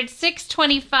 600,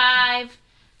 625.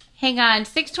 Hang on,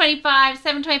 625,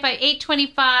 725,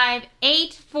 825,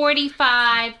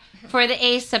 845 for the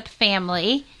Asip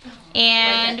family.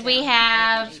 And we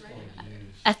have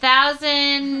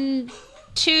 1,000,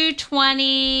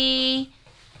 220,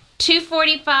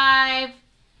 245,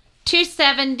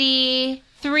 270,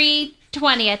 320.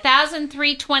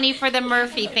 1,320 for the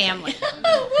Murphy family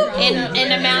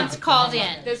in amounts called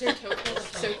in. Those are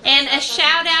totals. And a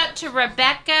shout out to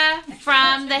Rebecca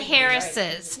from the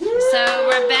Harrises. So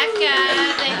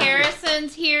Rebecca, the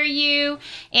Harrisons hear you.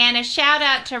 And a shout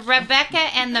out to Rebecca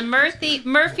and the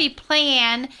Murphy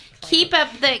Plan. Keep up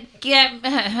the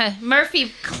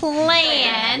Murphy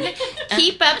Clan.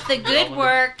 Keep up the good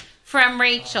work from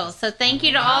Rachel. So thank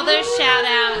you to all those shout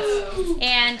outs.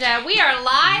 And we are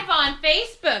live on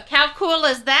Facebook. How cool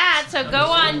is that? So go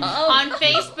on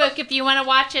Facebook if you want to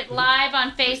watch it live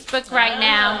on Facebook right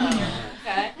now.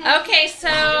 Okay,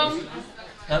 so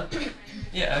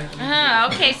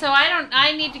okay, so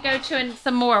I need to go to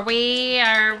some more. We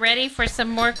are ready for some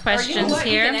more questions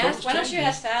here. Why don't you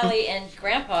ask Sally and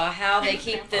Grandpa how they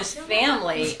keep this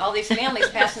family, all these families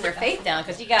passing their faith down?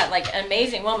 Because you got like an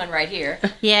amazing woman right here.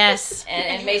 Yes.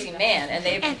 And an amazing man, and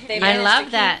they I love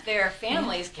to that. keep their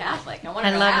families Catholic. I want to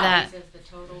I know love how. that.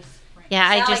 Yeah,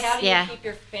 Sally, I just how do you keep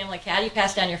your family? How do you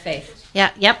pass down your faith?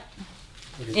 Yeah, yep.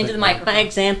 Into the microphone. By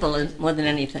example, is more than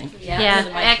anything. Yeah,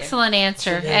 excellent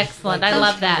answer. Excellent. I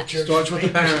love that. Starts with the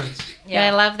parents. Yeah, I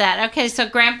love that. Okay, so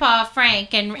Grandpa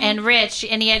Frank and Rich,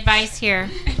 any advice here?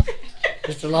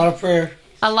 Just a lot of prayer.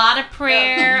 A lot of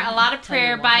prayer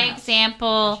by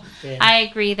example. Yeah. I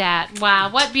agree that. Wow,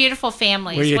 what beautiful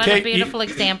families. What a beautiful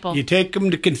example. You take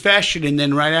them to confession, and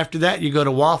then right after that, you go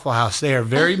to Waffle House. They are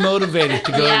very motivated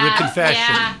to go to confession.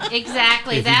 Yeah,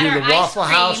 exactly. If that you do or the Waffle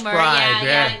ice House cream or, bride,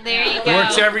 yeah, there you go.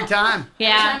 Works every time. Yeah,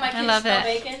 Every time my I kids love smell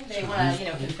it. bacon, they want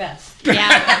to, confess.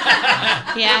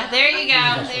 Yeah, yeah. There you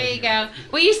go. There you go.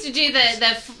 We used to do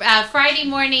the Friday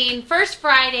morning, first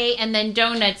Friday, and then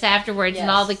donuts afterwards,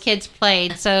 and all the kids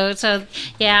played. So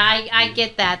yeah, I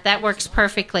get that. That works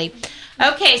perfectly.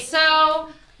 Okay,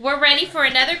 so we're ready for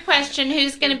another question.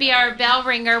 Who's going to be our bell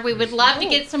ringer? We would love to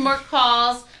get some more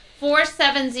calls.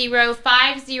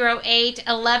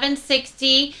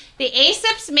 470-508-1160. The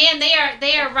Asips, man, they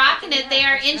are rocking it. They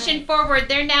are inching forward.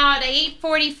 They're now at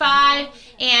 845,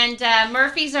 and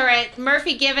Murphy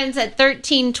Givens at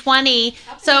 1320.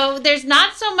 So there's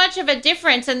not so much of a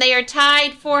difference, and they are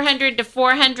tied 400 to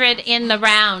 400 in the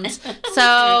rounds.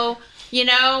 So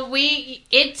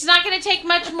it's not going to take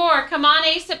much more. Come on,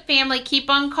 Asip family, keep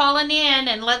on calling in,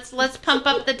 and let's pump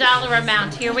up the dollar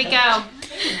amount. Here we go.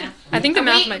 I think the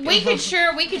math might be. We could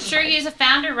sure use a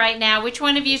founder right now. Which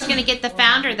one of you is going to get the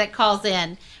founder that calls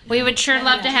in? We would sure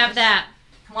love to have that.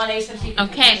 Come on, Asip.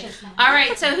 Okay. All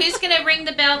right. So who's going to ring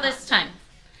the bell this time?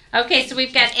 Okay. So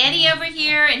we've got Eddie over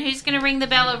here, and who's going to ring the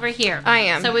bell over here? I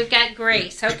am. So we've got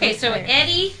Grace. Okay. So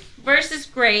Eddie versus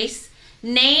Grace.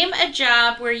 Name a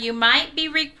job where you might be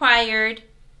required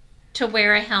to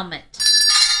wear a helmet.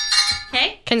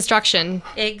 Okay? Construction.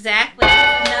 Exactly.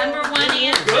 Number one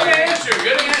answer. Good answer.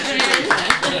 Good answer.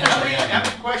 How many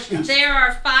questions? There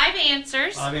are 5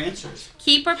 answers. 5 answers.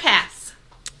 Keep or pass.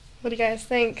 What do you guys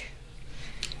think?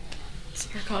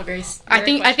 It's your call, Grace. I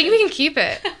think we can keep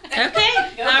it. Okay.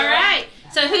 All right.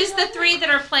 So who's the 3 that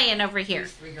are playing over here?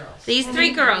 These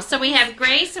 3 girls. So we have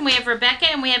Grace, and we have Rebecca,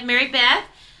 and we have Mary Beth.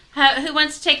 Who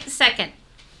wants to take the second?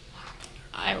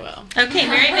 I will. Okay,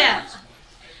 Mary Beth.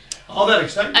 All that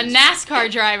excitement. A NASCAR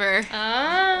driver. Oh.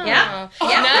 Yeah.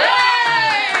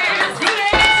 Nice. Good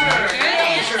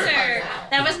answer.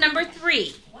 That was number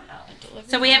 3.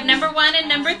 So we have number 1 and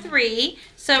number 3.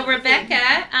 So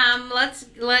Rebecca,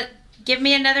 give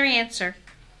me another answer.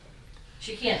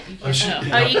 She can't. Oh,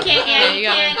 you can't. Yeah, you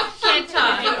can't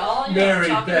talk. Mary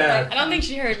Beth. I don't think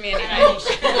she heard me anyway.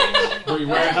 Where you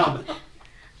wear a helmet.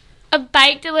 A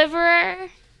bike deliverer.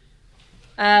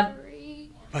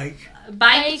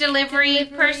 Bike delivery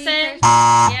person.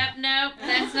 Yep, nope,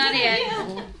 that's not it.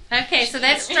 Okay, so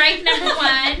that's strike number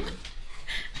 1.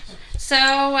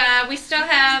 So we still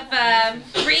have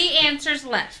 3 answers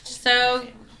left. So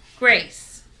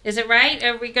Grace, is it right?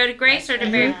 Or we go to Grace or to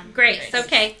Mary? Grace.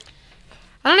 Okay.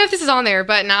 I don't know if this is on there,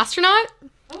 but an astronaut?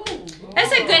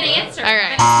 That's a good answer. All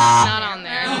right. But it's Not on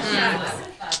there.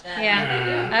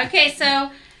 Yeah. Okay, so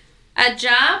A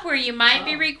job where you might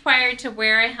be required to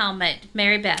wear a helmet.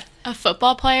 Mary Beth. A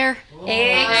football player. Exactly.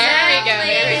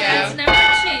 There we go. That's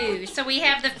number 2. So we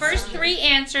have the first 3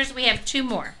 answers. We have 2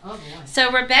 more. So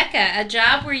Rebecca, a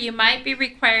job where you might be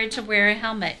required to wear a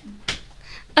helmet.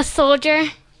 A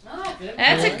soldier.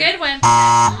 That's a good one.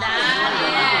 Not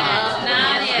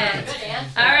it.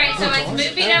 All right, so it's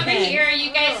moving over here.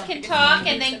 You guys can talk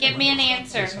and then give me an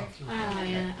answer. So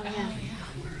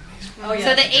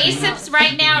the Asips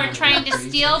right now are trying to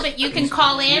steal, but you can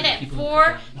call in at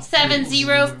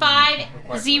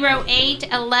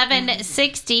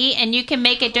 470-508-1160, and you can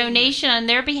make a donation on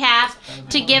their behalf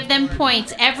to give them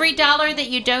points. Every dollar that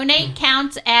you donate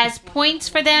counts as points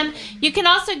for them. You can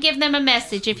also give them a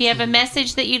message. If you have a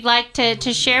message that you'd like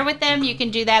to share with them, you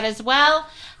can do that as well.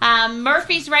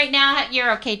 Murphy's right now, you're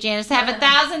okay, Janice, have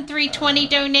 1,320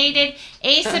 donated,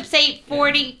 Asip's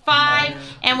 845,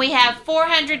 and we have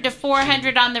 400 to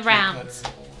 400 on the rounds.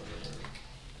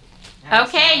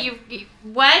 Okay,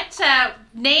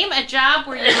 name a job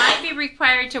where you might be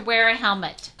required to wear a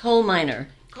helmet. Coal miner.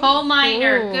 Coal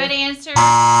miner, Ooh. good answer,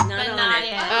 but not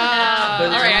it. All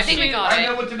right, I think we got I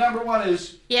know it. what the number 1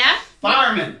 is. Yeah?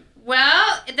 Fireman.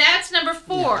 Well, that's number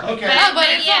 4. Okay.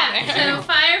 But yeah, so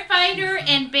firefighter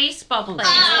and baseball player.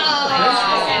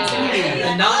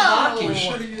 And not hockey.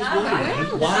 I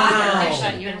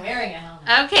thought you were wearing a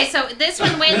helmet. Okay, so this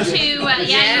one went to,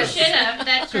 yeah, you should have,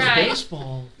 that's right.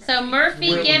 Baseball. So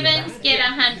Murphy Gibbons get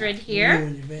 100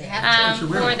 here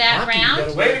for that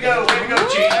round. Way to go,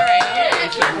 Chief.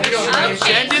 Okay,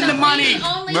 Send in the money. we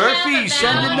only Murphy, have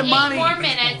send in the money.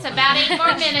 about 8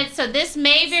 more minutes, so this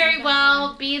may very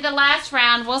well be the last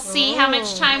round. We'll see how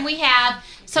much time we have.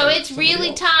 So it's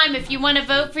really time. If you want to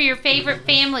vote for your favorite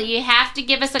family, you have to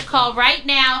give us a call right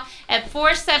now at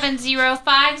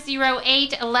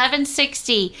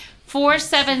 470-508-1160.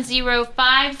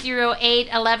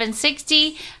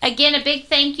 470-508-1160. Again, a big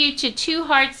thank you to Two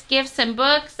Hearts Gifts and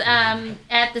Books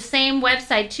at the same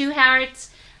website,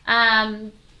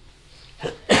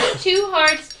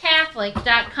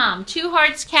 TwoHeartsCatholic.com.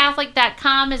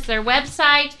 TwoHeartsCatholic.com is their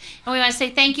website. And we want to say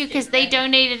thank you because they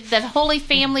donated the Holy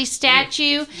Family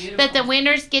statue that the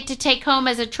winners get to take home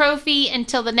as a trophy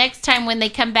until the next time when they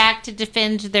come back to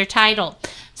defend their title.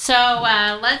 So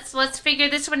let's figure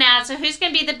this one out. So who's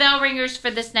going to be the bell ringers for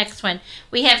this next one?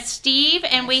 We have Steve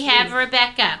and we have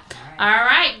Rebecca. All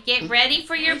right, get ready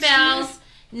for your bells.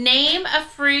 Name a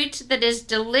fruit that is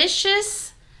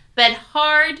delicious but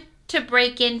hard to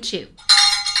break into.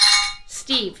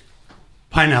 Steve.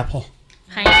 Pineapple.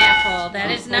 Pineapple. That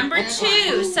is number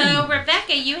 2. So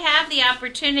Rebecca, you have the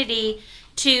opportunity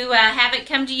to have it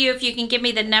come to you if you can give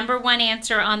me the number 1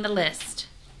 answer on the list.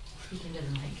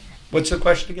 What's the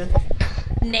question again?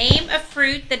 Name a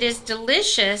fruit that is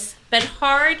delicious but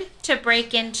hard to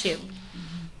break into.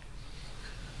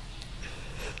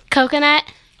 Coconut.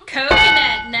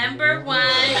 Coconut, number 1. All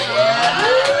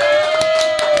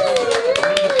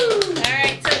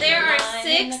right, so there are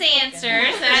 6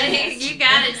 answers. You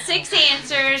got it, 6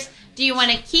 answers. Do you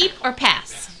want to keep or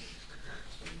pass?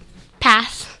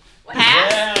 Pass.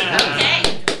 Pass? Yeah. Okay.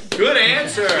 Good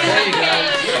answer. Okay.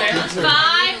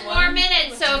 5 more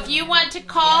minutes. So if you want to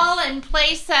call and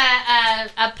place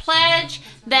a pledge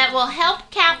that will help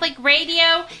Catholic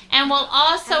Radio and will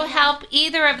also help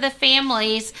either of the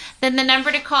families, then the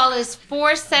number to call is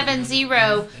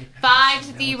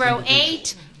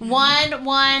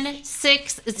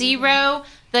 470-508-1160.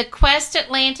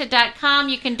 TheQuestAtlanta.com.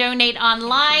 You can donate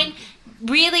online.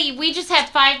 Really, we just have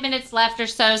 5 minutes left or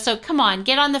so, so come on,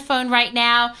 get on the phone right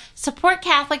now. Support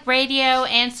Catholic Radio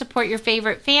and support your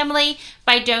favorite family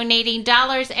by donating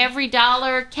dollars. Every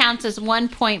dollar counts as 1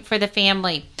 point for the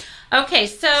family. Okay,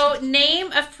 so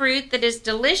name a fruit that is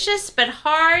delicious but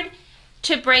hard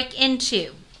to break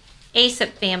into.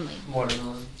 Asip family.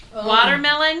 Watermelon.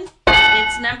 Watermelon.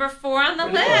 It's number 4 on the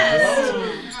list.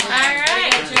 All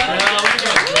right.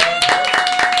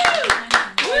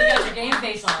 You got your game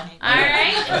face on. All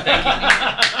right.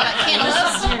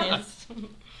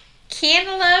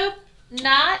 Cantaloupe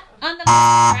not on the list,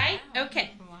 right?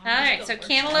 Okay. All right, so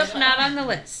cantaloupe not on the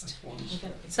list.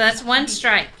 So that's 1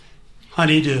 strike.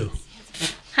 Honeydew.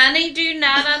 Honeydew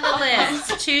not on the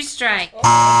list. 2 strike.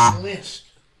 List.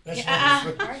 That's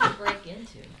Hard to break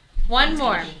into. 1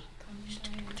 more.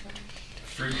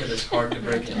 Fruit that is hard to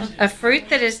break into. A fruit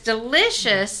that is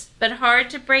delicious but hard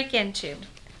to break into.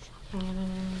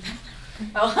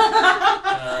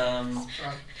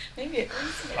 Maybe it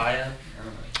was. Papaya.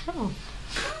 I don't know.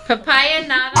 Papaya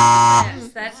not on the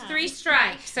list. That's 3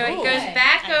 strikes. So it goes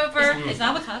back over Is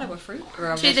avocado a fruit?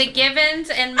 Or a to the Givens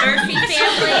and Murphy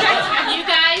family. You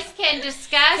guys can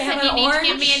discuss, and you need to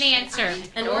give me an answer.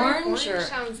 An orange? Or...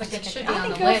 sounds like it should I be on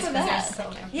think the go list for because that. there's so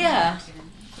many. Yeah.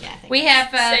 We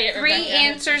have Say it, 3 Rebecca.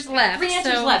 answers left. 3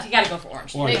 answers so left. You gotta go for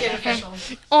orange. Make it official.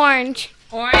 Orange.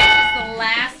 Orange is the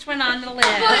last one on the list.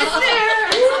 Which one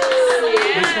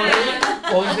is it?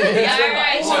 What was the answer? All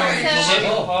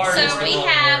right, so we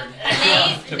have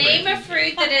name a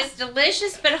fruit that is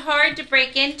delicious but hard to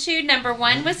break into. Number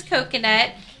 1 was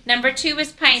coconut. Number 2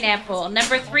 was pineapple.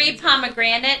 Number 3,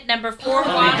 pomegranate. Number 4,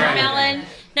 watermelon.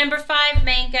 Number 5,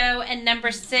 mango. And number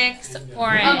 6,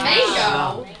 orange. A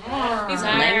mango. He's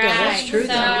All mango. right, That's true.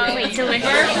 so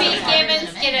Murphy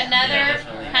Givens get another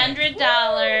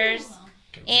 $100.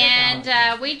 And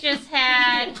we just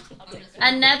had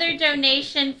another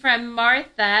donation from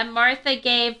Martha. Martha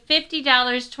gave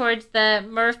 $50 towards the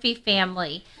Murphy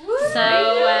family. So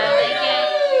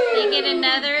they get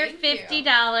another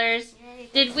 $50.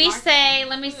 Did we say,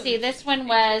 let me see, this one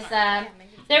was,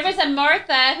 there was a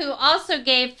Martha who also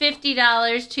gave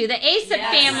 $50 to the Asip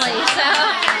family. So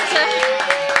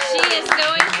she is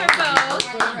going for both.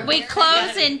 We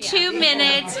close in 2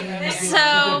 minutes.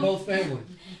 So Both families.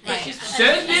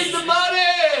 Send in the money!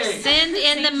 send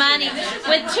in the money.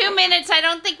 With 2 minutes, I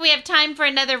don't think we have time for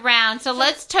another round. So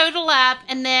let's total up,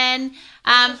 and then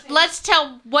let's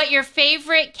tell what your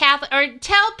favorite Catholic, or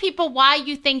tell people why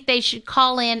you think they should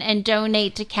call in and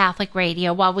donate to Catholic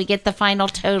Radio while we get the final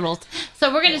totals.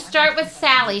 So we're going to start with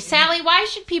Sally. Sally, why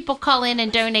should people call in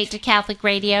and donate to Catholic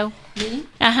Radio? Me?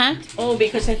 Uh-huh. Oh,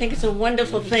 because I think it's a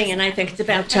wonderful thing, and I think it's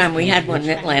about time we had one in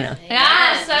Atlanta.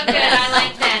 Ah, so good. I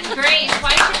like that. Grace,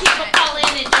 why should people call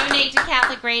in and donate to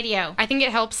Catholic Radio? I think it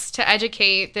helps to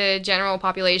educate the general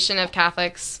population of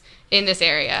Catholics in this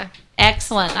area.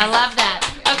 Excellent. I love that.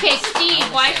 Okay, Steve,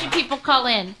 why should people call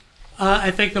in? I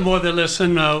think the more they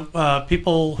listen,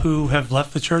 people who have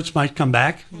left the church might come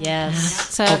back. Yes.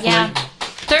 So, yeah.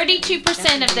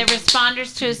 32% of the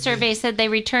responders to a survey said they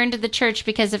returned to the church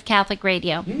because of Catholic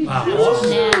radio. Wow.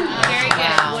 Yeah, very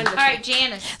good. All right,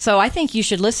 Janice. So I think you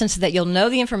should listen so that you'll know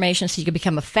the information so you can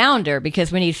become a founder,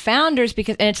 because we need founders,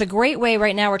 and it's a great way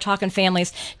right now, we're talking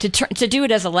families, to do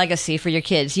it as a legacy for your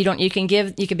kids. You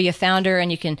can be a founder,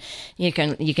 and you can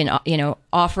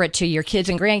offer it to your kids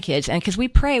and grandkids, and because we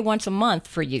pray once a month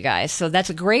for you guys. So that's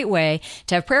a great way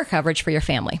to have prayer coverage for your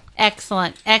family.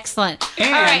 Excellent. Excellent.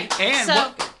 And, all right.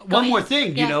 and one more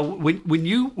thing, Yeah. when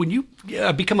you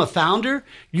become a founder,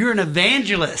 you're an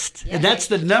evangelist, and that's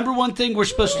the number one thing we're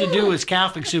supposed to do as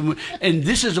Catholics, and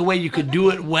this is a way you could do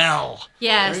it well.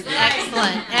 Yes,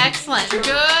 excellent, excellent. Good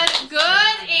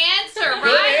answer, right?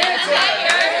 Good answer.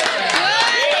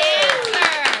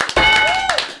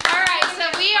 All right, so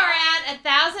we are at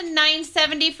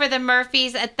 1,970 for the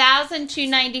Murphys,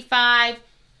 1,295.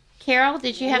 Carol,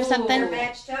 did you have something? They're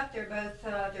matched up. They're both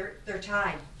they're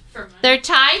tied. They're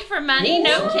tied for money?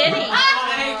 No kidding.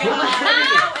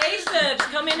 Asip,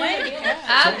 come in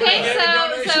and Okay,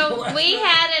 so we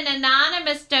had an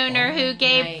anonymous donor who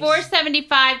gave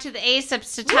 $475 to the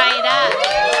Asips to tie it up.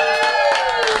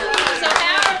 So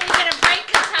how are we going to break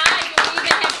the tie? Do we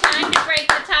even have time to break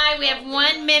the tie? We have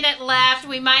 1 minute left.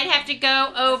 We might have to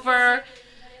go over.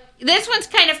 This one's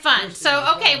kind of fun. So,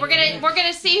 okay, we're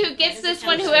gonna see who gets this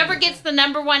one. Whoever gets the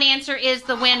number 1 answer is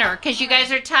the winner, because you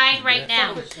guys are tied right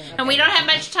now, and we don't have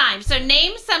much time. So,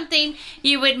 name something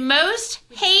you would most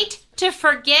hate to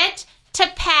forget to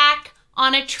pack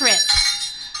on a trip.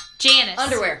 Janice.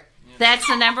 Underwear. That's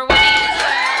the number 1 answer.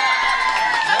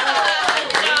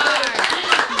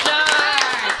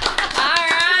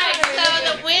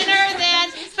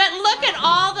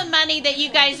 That you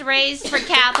guys raised for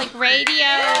Catholic Radio.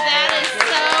 That is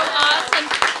so awesome.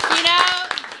 You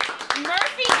know,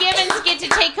 Murphy Givens get to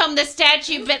take home the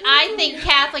statue, but I think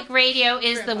Catholic Radio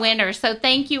is the winner. So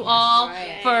thank you all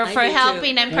for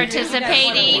helping and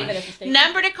participating.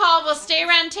 Number to call, we'll stay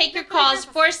around and take your calls,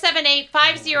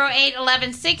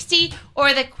 478-508-1160 or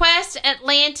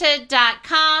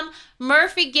thequestatlanta.com.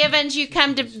 Murphy Givens, you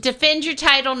come to defend your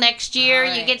title next year.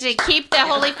 Right. You get to keep the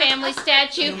Holy Family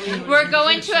statue. We're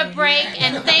going to a break,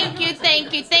 and thank you.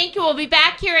 We'll be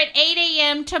back here at 8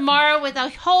 a.m. tomorrow with a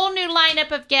whole new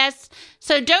lineup of guests.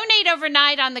 So donate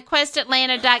overnight on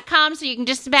thequestatlanta.com so you can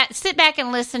just sit back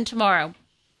and listen tomorrow.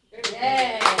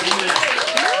 Yay.